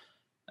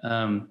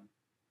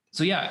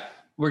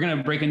 We're going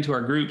to break into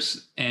our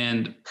groups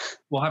and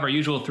we'll have our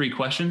usual 3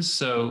 questions.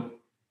 So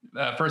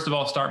first of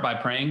all, start by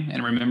praying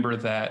and remember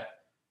that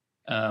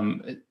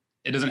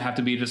it doesn't have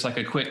to be just like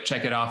a quick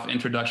check it off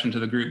introduction to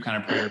the group kind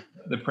of prayer.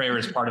 The prayer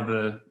is part of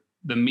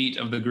the meat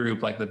of the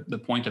group, like the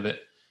point of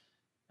it.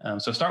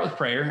 So start with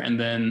prayer, and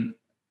then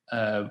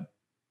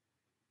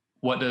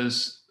what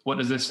does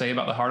this say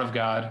about the heart of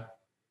God?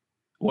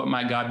 What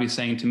might God be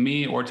saying to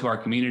me or to our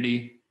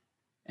community?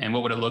 And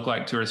what would it look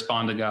like to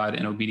respond to God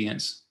in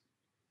obedience?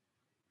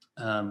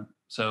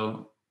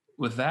 So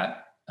with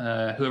that,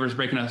 whoever's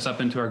breaking us up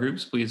into our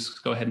groups, please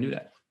go ahead and do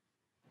that.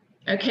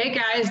 Okay,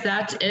 guys,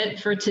 that's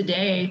it for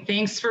today.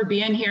 Thanks for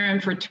being here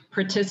and for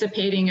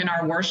participating in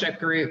our worship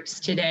groups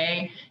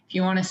today. If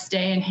you want to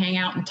stay and hang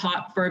out and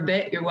talk for a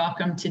bit, you're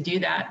welcome to do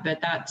that, but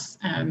that's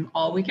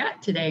all we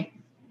got today.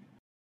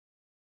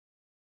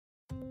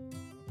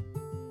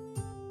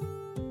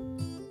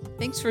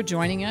 Thanks for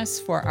joining us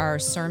for our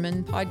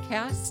sermon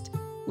podcast.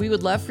 We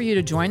would love for you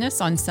to join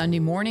us on Sunday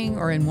morning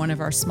or in one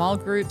of our small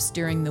groups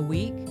during the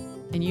week.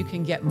 And you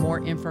can get more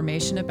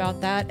information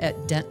about that at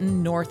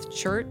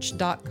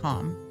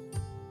dentonnorthchurch.com.